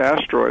push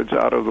asteroids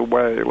out of the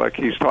way, like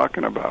he's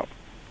talking about.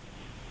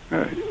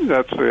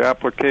 That's the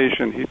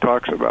application he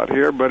talks about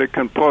here, but it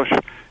can push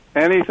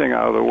anything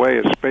out of the way.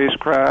 A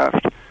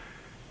spacecraft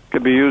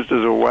could be used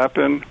as a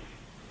weapon.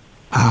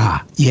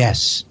 Ah,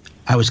 yes.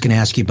 I was going to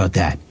ask you about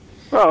that.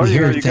 Well,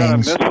 you got a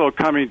missile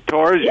coming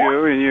towards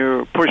you, and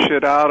you push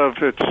it out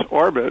of its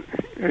orbit.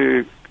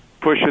 You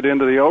push it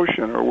into the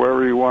ocean or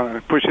wherever you want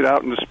to push it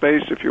out into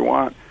space if you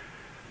want.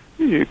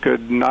 You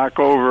could knock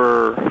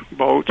over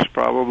boats,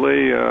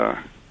 probably.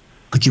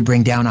 Could you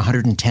bring down a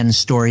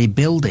 110-story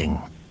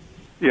building?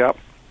 Yep.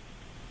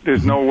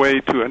 There's no way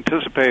to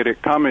anticipate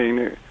it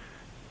coming.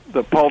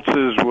 The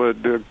pulses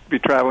would be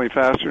traveling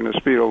faster than the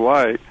speed of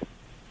light.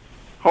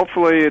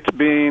 Hopefully it's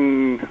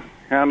being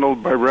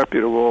handled by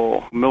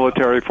reputable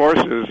military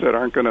forces that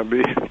aren't going to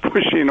be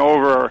pushing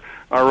over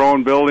our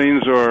own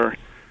buildings or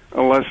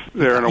unless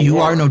they're in a war. You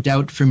are no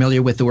doubt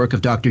familiar with the work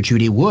of Dr.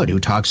 Judy Wood, who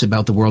talks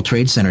about the World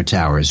Trade Center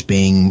towers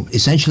being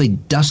essentially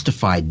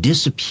dustified,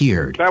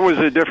 disappeared. That was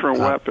a different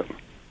weapon.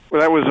 Well,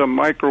 that was a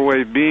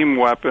microwave beam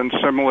weapon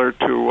similar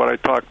to what I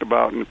talked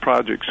about in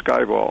Project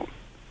Skyvault.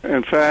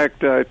 In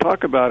fact, I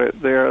talk about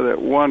it there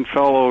that one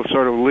fellow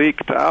sort of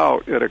leaked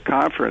out at a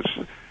conference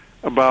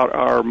about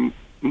our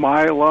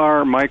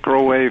Mylar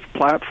microwave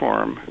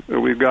platform that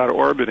we've got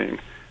orbiting,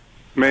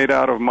 made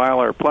out of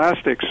Mylar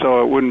plastic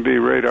so it wouldn't be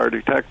radar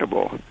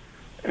detectable.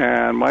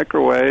 And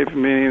microwave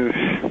means,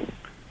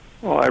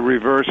 well, I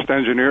reversed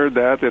engineered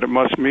that it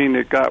must mean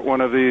it got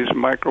one of these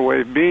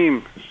microwave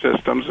beam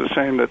systems, the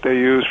same that they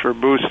use for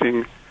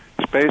boosting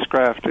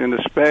spacecraft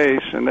into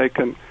space, and they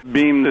can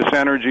beam this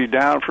energy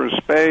down from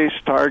space,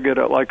 target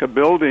it like a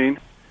building,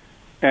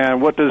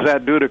 and what does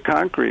that do to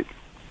concrete?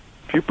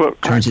 If you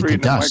put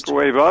concrete in a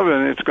microwave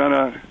oven, it's going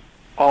to,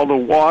 all the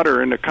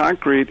water in the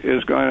concrete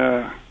is going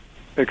to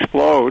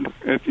explode.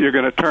 You're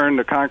going to turn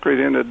the concrete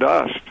into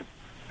dust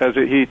as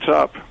it heats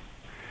up.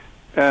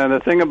 And the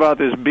thing about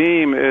this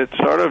beam, it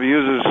sort of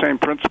uses the same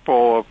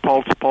principle of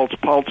pulse, pulse,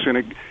 pulse, and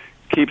it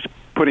keeps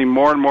putting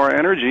more and more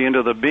energy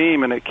into the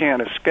beam, and it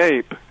can't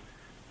escape.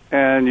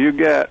 And you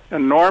get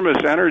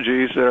enormous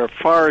energies that are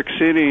far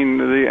exceeding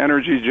the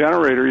energy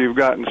generator you've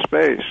got in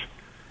space.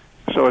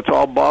 So it's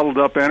all bottled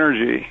up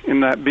energy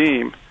in that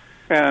beam.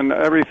 And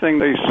everything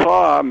they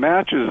saw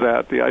matches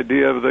that, the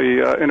idea of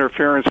the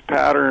interference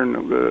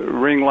pattern, the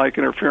ring-like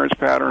interference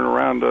pattern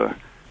around the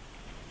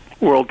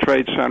World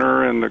Trade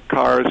Center and the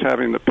cars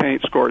having the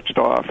paint scorched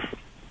off.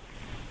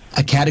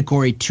 A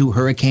Category 2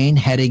 hurricane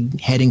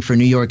heading for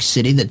New York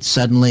City that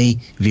suddenly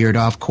veered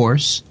off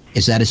course?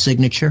 Is that a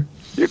signature?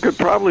 You could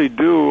probably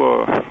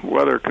do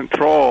weather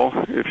control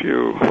if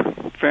you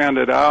fanned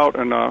it out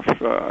enough.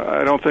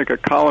 I don't think a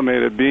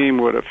collimated beam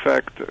would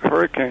affect a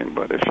hurricane,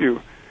 but if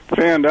you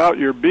fanned out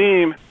your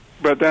beam,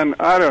 but then,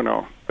 I don't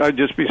know. I'd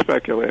just be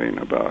speculating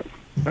about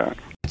that.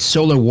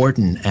 Solar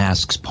Wharton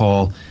asks,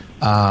 Paul,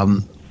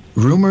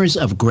 rumors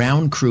of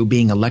ground crew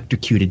being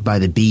electrocuted by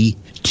the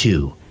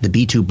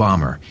B-2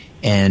 bomber.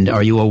 And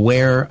are you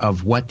aware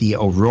of what the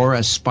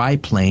Aurora spy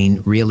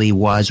plane really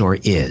was or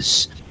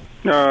is?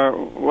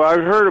 Well,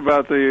 I've heard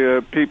about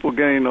the people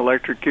getting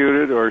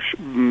electrocuted or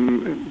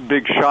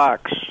big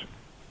shocks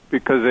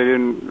because they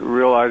didn't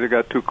realize it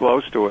got too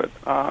close to it.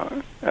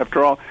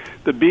 After all,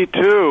 the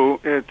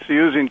B-2, it's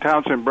using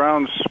Townsend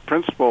Brown's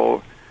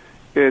principle.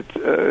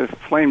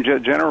 Flame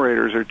jet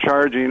generators are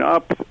charging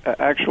up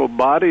actual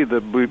body of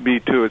the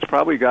B-2. It's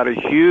probably got a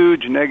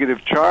huge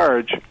negative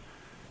charge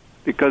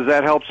because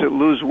that helps it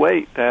lose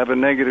weight to have a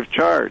negative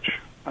charge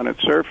on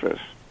its surface.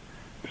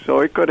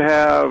 So it could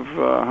have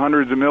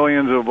hundreds of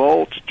millions of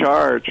volts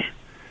charge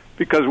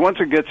because once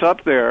it gets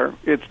up there,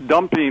 it's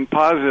dumping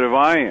positive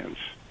ions.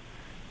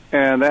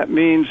 And that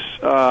means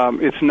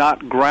it's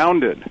not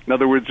grounded. In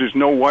other words, there's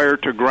no wire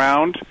to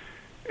ground.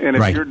 And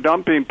if you're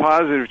dumping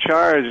positive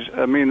charge,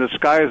 I mean, the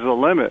sky is the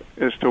limit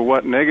as to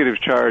what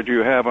negative charge you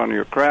have on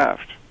your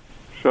craft.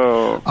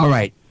 So, all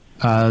right.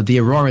 The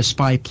Aurora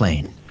spy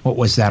plane, what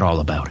was that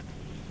all about?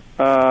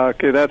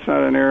 Okay, that's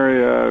not an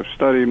area I've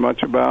studied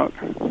much about.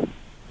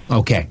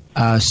 Okay.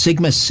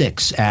 Sigma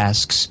 6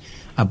 asks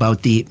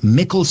about the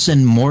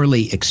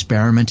Michelson-Morley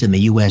experiment in the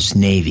U.S.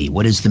 Navy.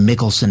 What is the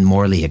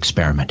Michelson-Morley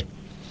experiment?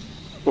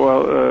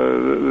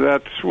 Well,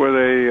 that's where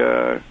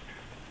they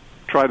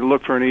tried to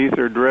look for an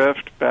ether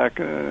drift back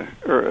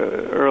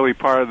early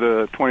part of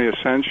the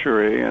 20th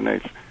century, and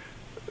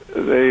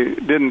they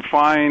didn't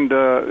find.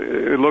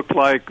 It looked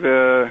like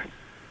there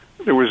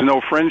was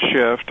no fringe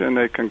shift, and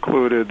they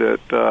concluded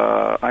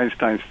that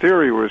Einstein's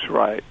theory was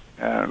right.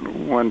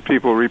 And when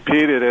people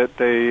repeated it,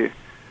 they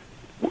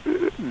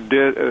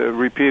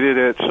repeated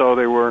it so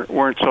they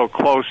weren't so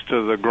close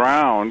to the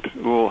ground, a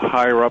little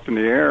higher up in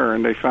the air,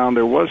 and they found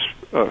there was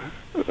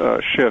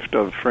a shift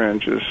of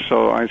fringes.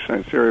 So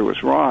Einstein's theory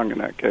was wrong in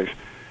that case.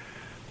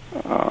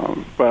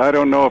 But I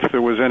don't know if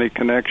there was any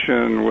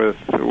connection with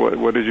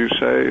what did you say,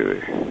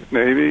 the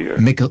Navy?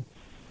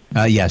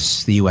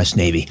 Yes, the U.S.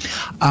 Navy.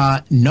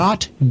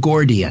 Not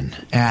Gordian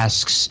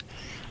asks.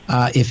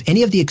 If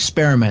any of the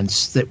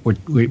experiments that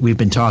we've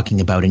been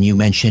talking about, and you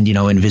mentioned,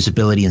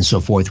 invisibility and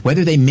so forth,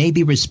 whether they may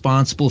be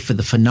responsible for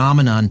the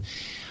phenomenon.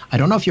 I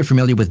don't know if you're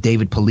familiar with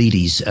David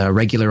Polides,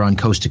 regular on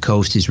Coast to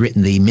Coast. He's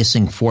written the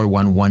Missing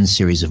 411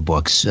 series of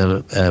books,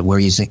 where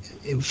he's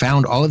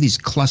found all of these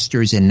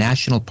clusters in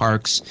national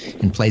parks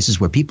and places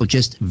where people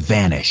just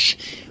vanish,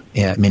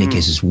 in many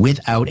cases,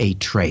 without a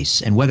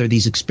trace, and whether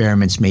these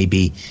experiments may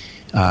be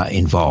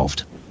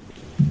involved.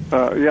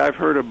 Yeah, I've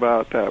heard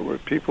about that, where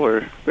people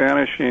are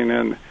vanishing,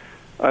 and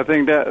I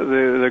think that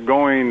the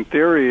going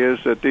theory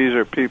is that these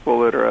are people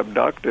that are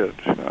abducted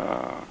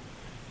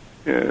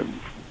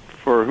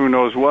for who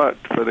knows what,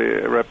 for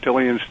the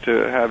reptilians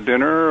to have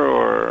dinner,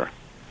 or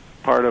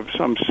part of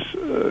some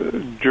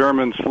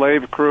German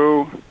slave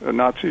crew, a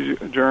Nazi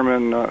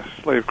German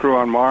slave crew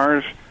on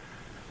Mars.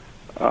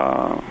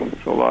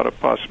 There's a lot of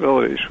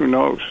possibilities. Who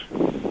knows?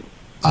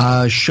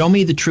 Show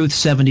Me the Truth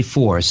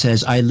 74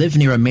 says, I live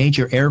near a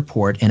major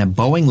airport in a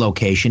Boeing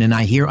location, and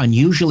I hear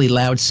unusually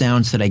loud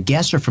sounds that I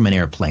guess are from an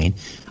airplane.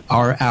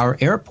 Are our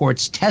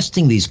airports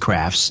testing these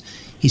crafts?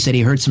 He said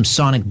he heard some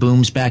sonic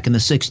booms back in the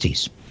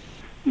 60s.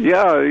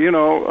 Yeah,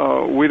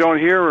 we don't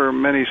hear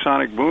many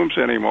sonic booms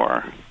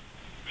anymore.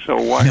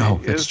 So why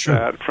is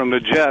that from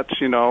the jets?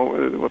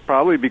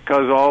 Probably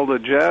because all the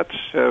jets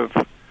have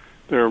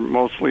they're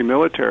mostly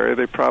military.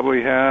 They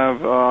probably have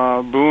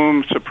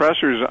boom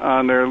suppressors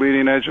on their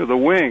leading edge of the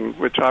wing,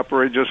 which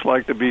operate just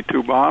like the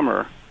B-2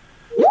 bomber.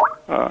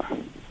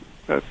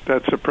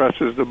 That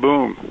suppresses the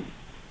boom.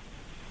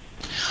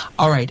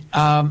 All right.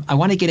 I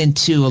want to get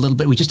into a little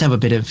bit. We just have a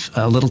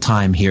little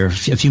time here, a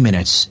few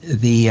minutes.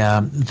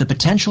 The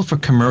potential for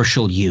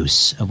commercial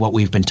use of what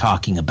we've been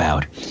talking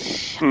about.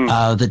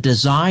 The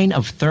design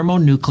of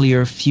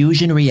thermonuclear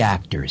fusion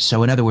reactors.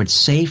 So, in other words,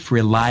 safe,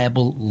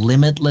 reliable,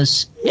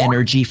 limitless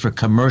energy for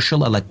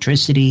commercial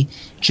electricity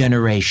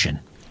generation.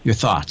 Your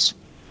thoughts?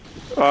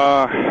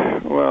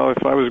 Well,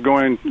 if I was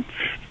going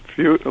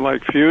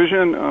like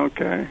fusion,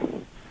 okay,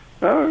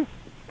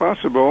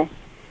 possible.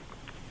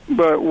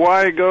 But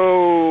why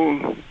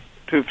go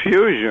to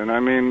fusion? I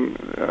mean,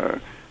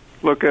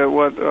 look at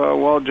what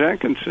Walt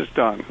Jenkins has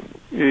done.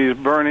 He's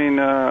burning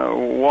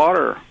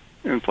water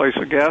in place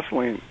of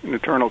gasoline in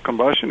internal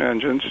combustion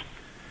engines,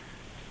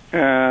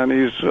 and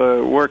he's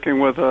working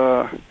with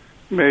a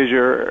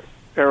major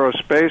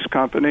aerospace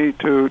company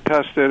to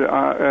test it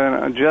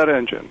on a jet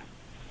engine.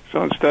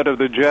 So instead of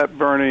the jet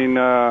burning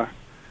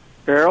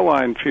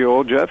airline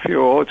fuel, jet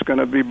fuel, it's going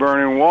to be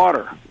burning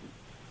water.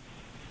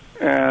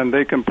 And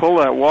they can pull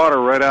that water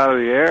right out of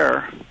the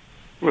air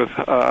with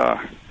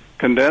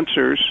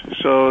condensers,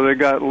 so they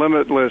got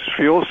limitless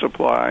fuel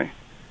supply.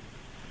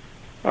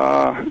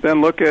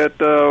 Then look at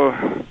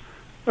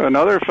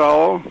another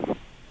fellow.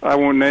 I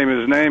won't name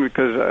his name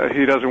because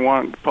he doesn't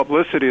want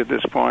publicity at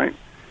this point.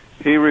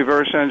 He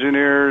reverse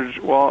engineered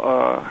Victor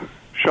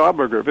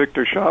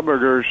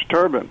Schauberger's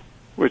turbine,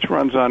 which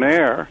runs on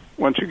air.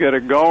 Once you get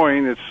it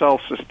going, it's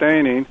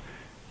self-sustaining,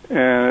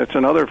 and it's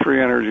another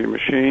free energy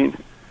machine.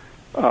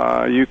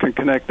 You can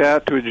connect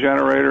that to a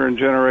generator and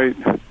generate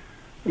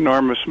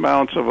enormous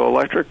amounts of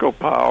electrical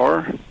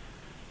power.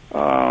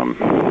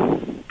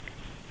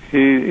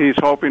 He's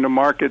hoping to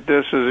market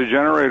this as a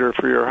generator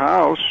for your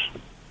house,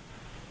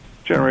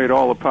 generate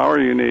all the power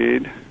you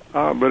need,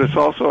 but it's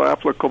also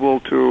applicable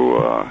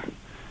to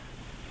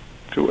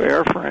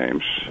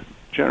airframes,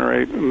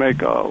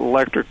 make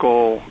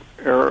electrical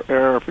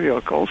air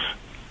vehicles.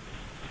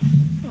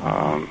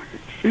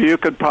 You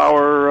could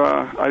power,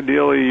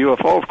 ideally,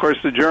 UFO. Of course,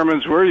 the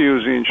Germans were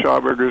using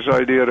Schauberger's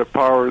idea to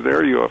power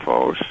their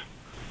UFOs.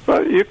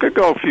 But you could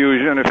go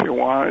fusion if you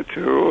wanted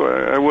to.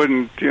 I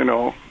wouldn't,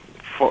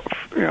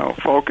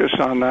 focus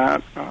on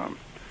that.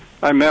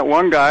 I met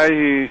one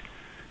guy.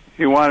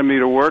 He wanted me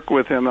to work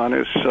with him on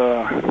his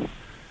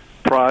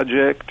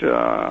project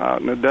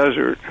out in the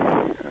desert.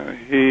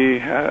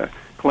 He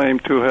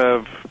claimed to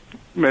have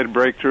made a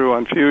breakthrough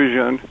on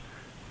fusion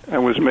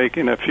and was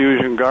making a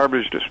fusion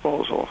garbage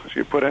disposal. So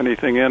you put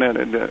anything in it,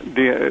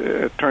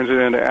 it turns it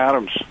into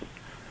atoms.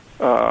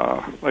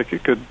 Like you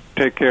could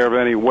take care of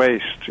any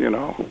waste,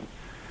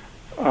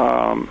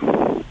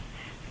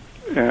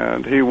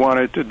 And he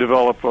wanted to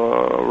develop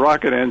a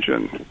rocket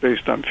engine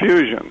based on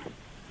fusion.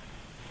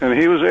 And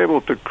he was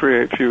able to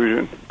create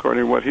fusion,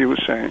 according to what he was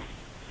saying.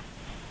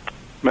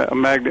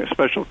 A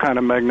special kind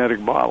of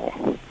magnetic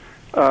bottle.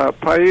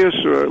 Pius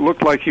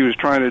looked like he was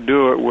trying to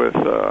do it with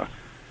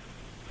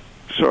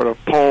sort of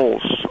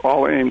poles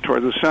all aimed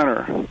toward the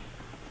center.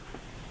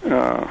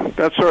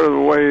 That's sort of the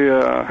way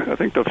I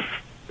think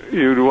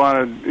you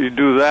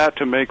do that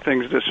to make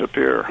things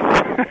disappear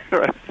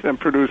rather than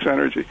produce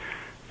energy.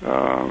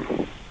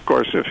 Of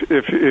course,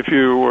 if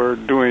you were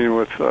doing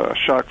with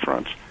shock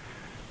fronts,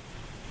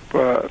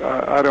 but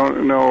I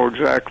don't know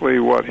exactly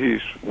what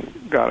he's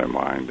got in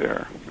mind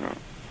there.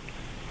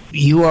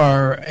 You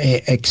are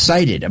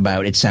excited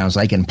about, it sounds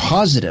like, and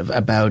positive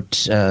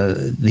about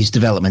these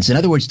developments. In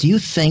other words, do you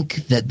think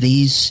that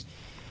these,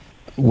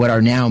 what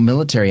are now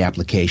military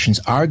applications,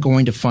 are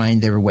going to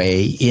find their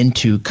way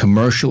into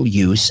commercial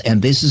use,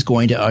 and this is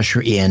going to usher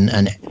in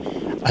an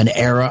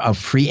era of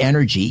free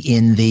energy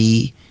in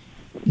the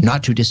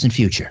not-too-distant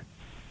future?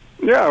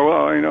 Yeah,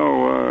 well,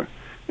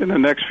 in the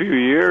next few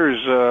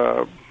years,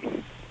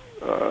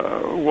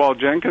 Walt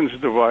Jenkins'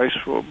 device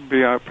will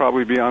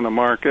probably be on the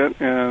market,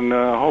 and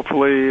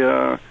hopefully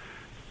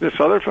this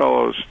other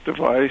fellow's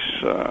device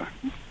the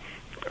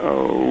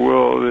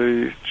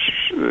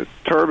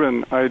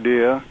turbine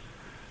idea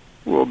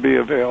will be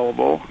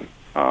available.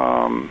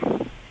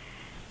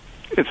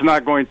 It's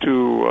not going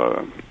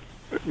to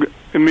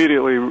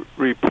immediately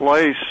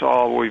replace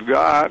all we've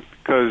got,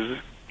 because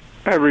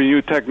every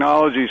new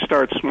technology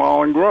starts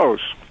small and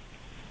grows.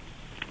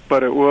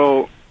 But it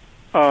will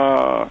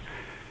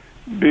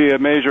be a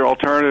major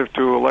alternative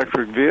to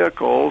electric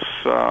vehicles.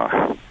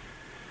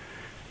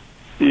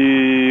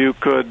 You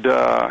could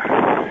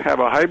have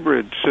a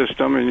hybrid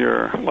system in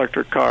your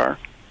electric car.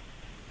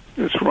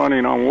 It's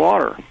running on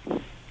water.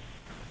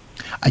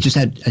 I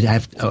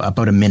have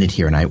about a minute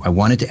here, and I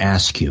wanted to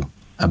ask you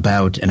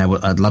about, and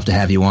I'd love to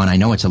have you on. I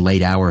know it's a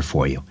late hour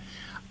for you,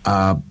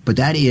 but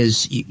that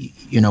is,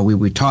 we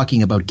were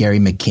talking about Gary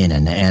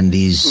McKinnon and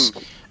these.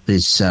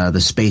 The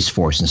Space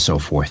Force and so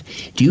forth.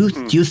 Do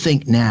you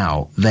think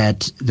now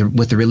that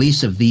with the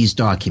release of these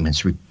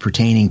documents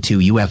pertaining to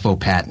UFO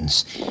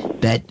patents,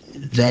 that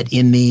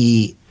in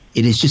the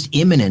it is just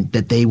imminent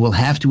that they will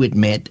have to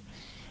admit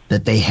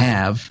that they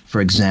have,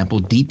 for example,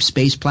 deep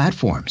space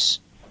platforms.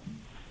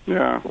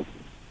 Yeah.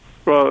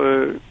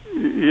 Well,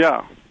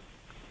 yeah.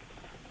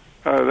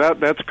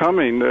 That's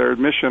coming, their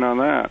admission on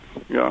that.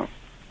 Yeah.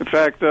 In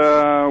fact,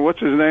 what's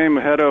his name,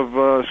 head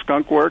of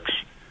Skunk Works,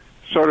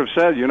 sort of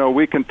said,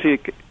 we can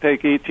take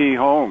E.T.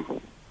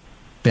 home.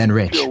 Ben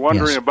Rich. You're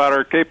wondering about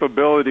our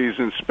capabilities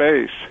in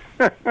space.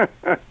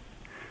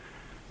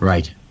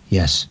 Right,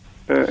 yes.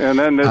 And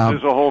then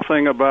there's a whole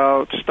thing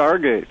about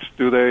stargates.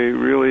 Do they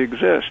really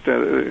exist?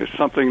 It's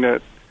something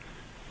that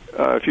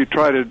if you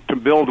try to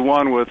build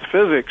one with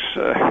physics,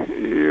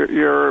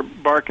 you're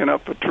barking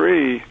up a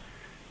tree.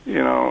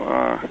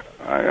 I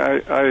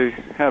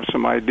have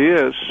some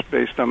ideas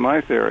based on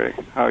my theory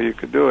how you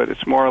could do it.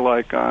 It's more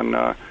like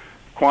on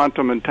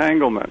quantum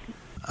entanglement.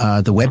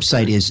 The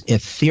website is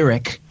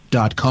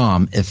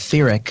etheric.com,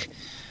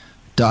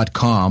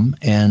 etheric.com,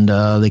 and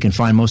they can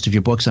find most of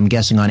your books, I'm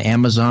guessing, on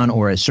Amazon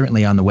or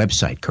certainly on the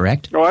website,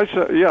 correct? Oh,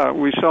 yeah,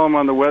 we sell them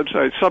on the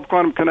website.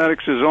 Subquantum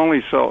Kinetics is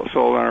only sold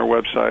on our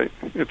website.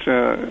 It's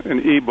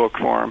an e-book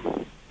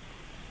form.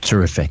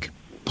 Terrific.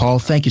 Paul,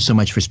 thank you so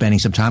much for spending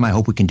some time. I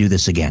hope we can do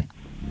this again.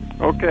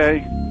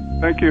 Okay.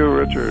 Thank you,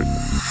 Richard.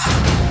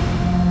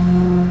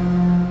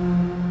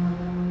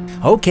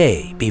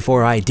 Okay,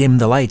 before I dim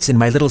the lights in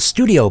my little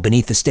studio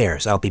beneath the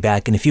stairs, I'll be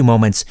back in a few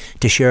moments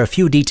to share a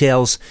few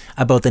details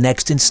about the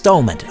next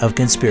installment of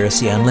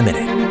Conspiracy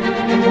Unlimited.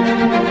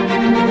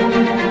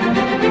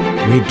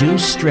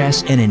 Reduce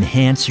stress and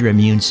enhance your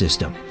immune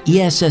system.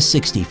 ESS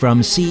 60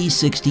 from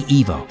C60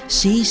 Evo.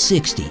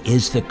 C60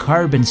 is the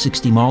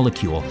carbon-60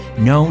 molecule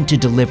known to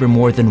deliver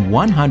more than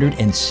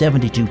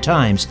 172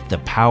 times the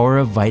power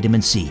of vitamin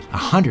C.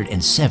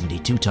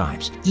 172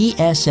 times.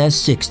 ESS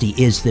 60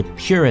 is the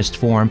purest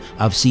form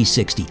of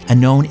C60, a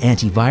known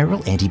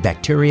antiviral,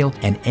 antibacterial,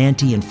 and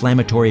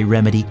anti-inflammatory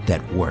remedy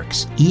that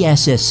works.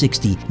 ESS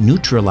 60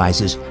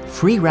 neutralizes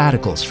free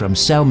radicals from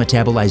cell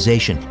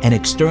metabolization and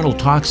external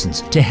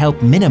toxins to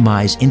help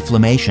minimize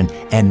inflammation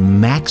and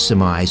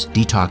maximize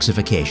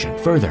detoxification.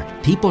 Further,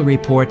 people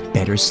report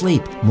better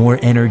sleep, more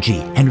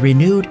energy, and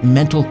renewed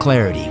mental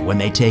clarity when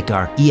they take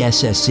our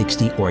ESS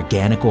 60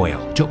 organic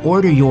oil. To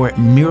order your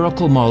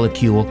miracle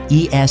molecule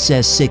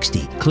ESS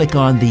 60, click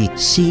on the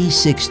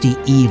C60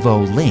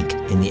 Evo link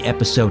in the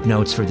episode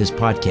notes for this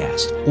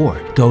podcast, or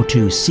go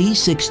to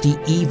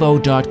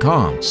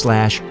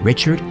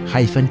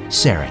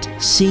c60evo.com/Richard-Serrett.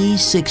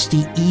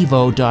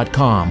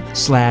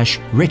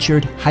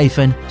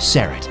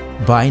 c60evo.com/Richard-Serrett.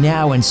 Buy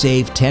now and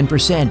save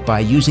 10% by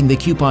using the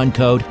coupon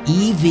code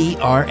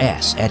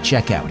EVRS at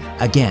checkout.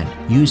 Again,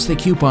 use the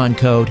coupon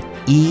code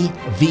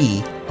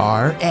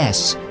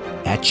EVRS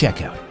at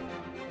checkout.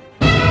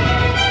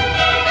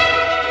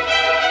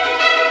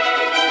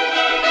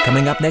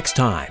 Coming up next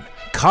time,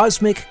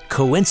 Cosmic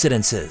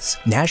Coincidences.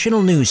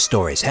 National news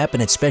stories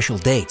happen at special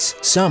dates,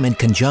 some in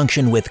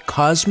conjunction with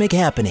cosmic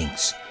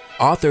happenings.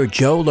 Author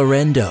Joe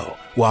Lorendo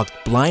walked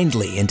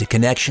blindly into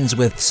connections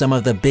with some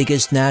of the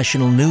biggest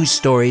national news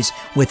stories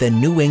with a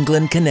New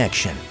England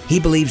connection. He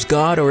believes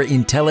God or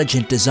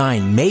intelligent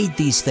design made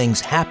these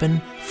things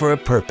happen for a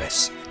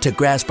purpose, to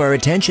grasp our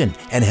attention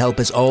and help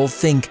us all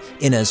think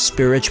in a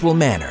spiritual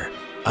manner.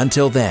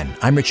 Until then,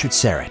 I'm Richard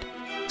Serrett.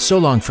 So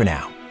long for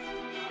now.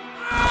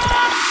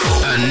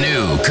 A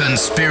new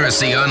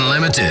Conspiracy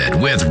Unlimited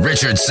with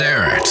Richard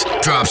Serrett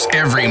drops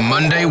every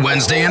Monday,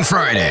 Wednesday, and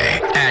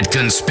Friday at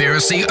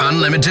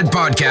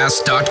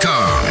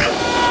conspiracyunlimitedpodcast.com.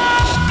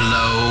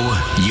 Blow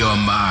your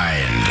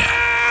mind.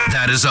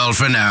 That is all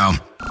for now.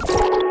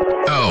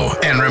 Oh,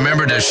 and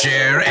remember to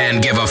share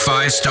and give a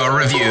 5-star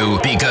review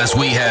because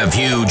we have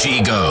huge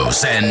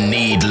egos and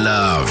need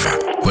love.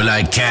 We're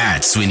like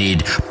cats. We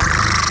need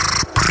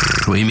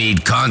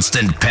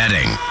constant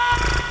petting.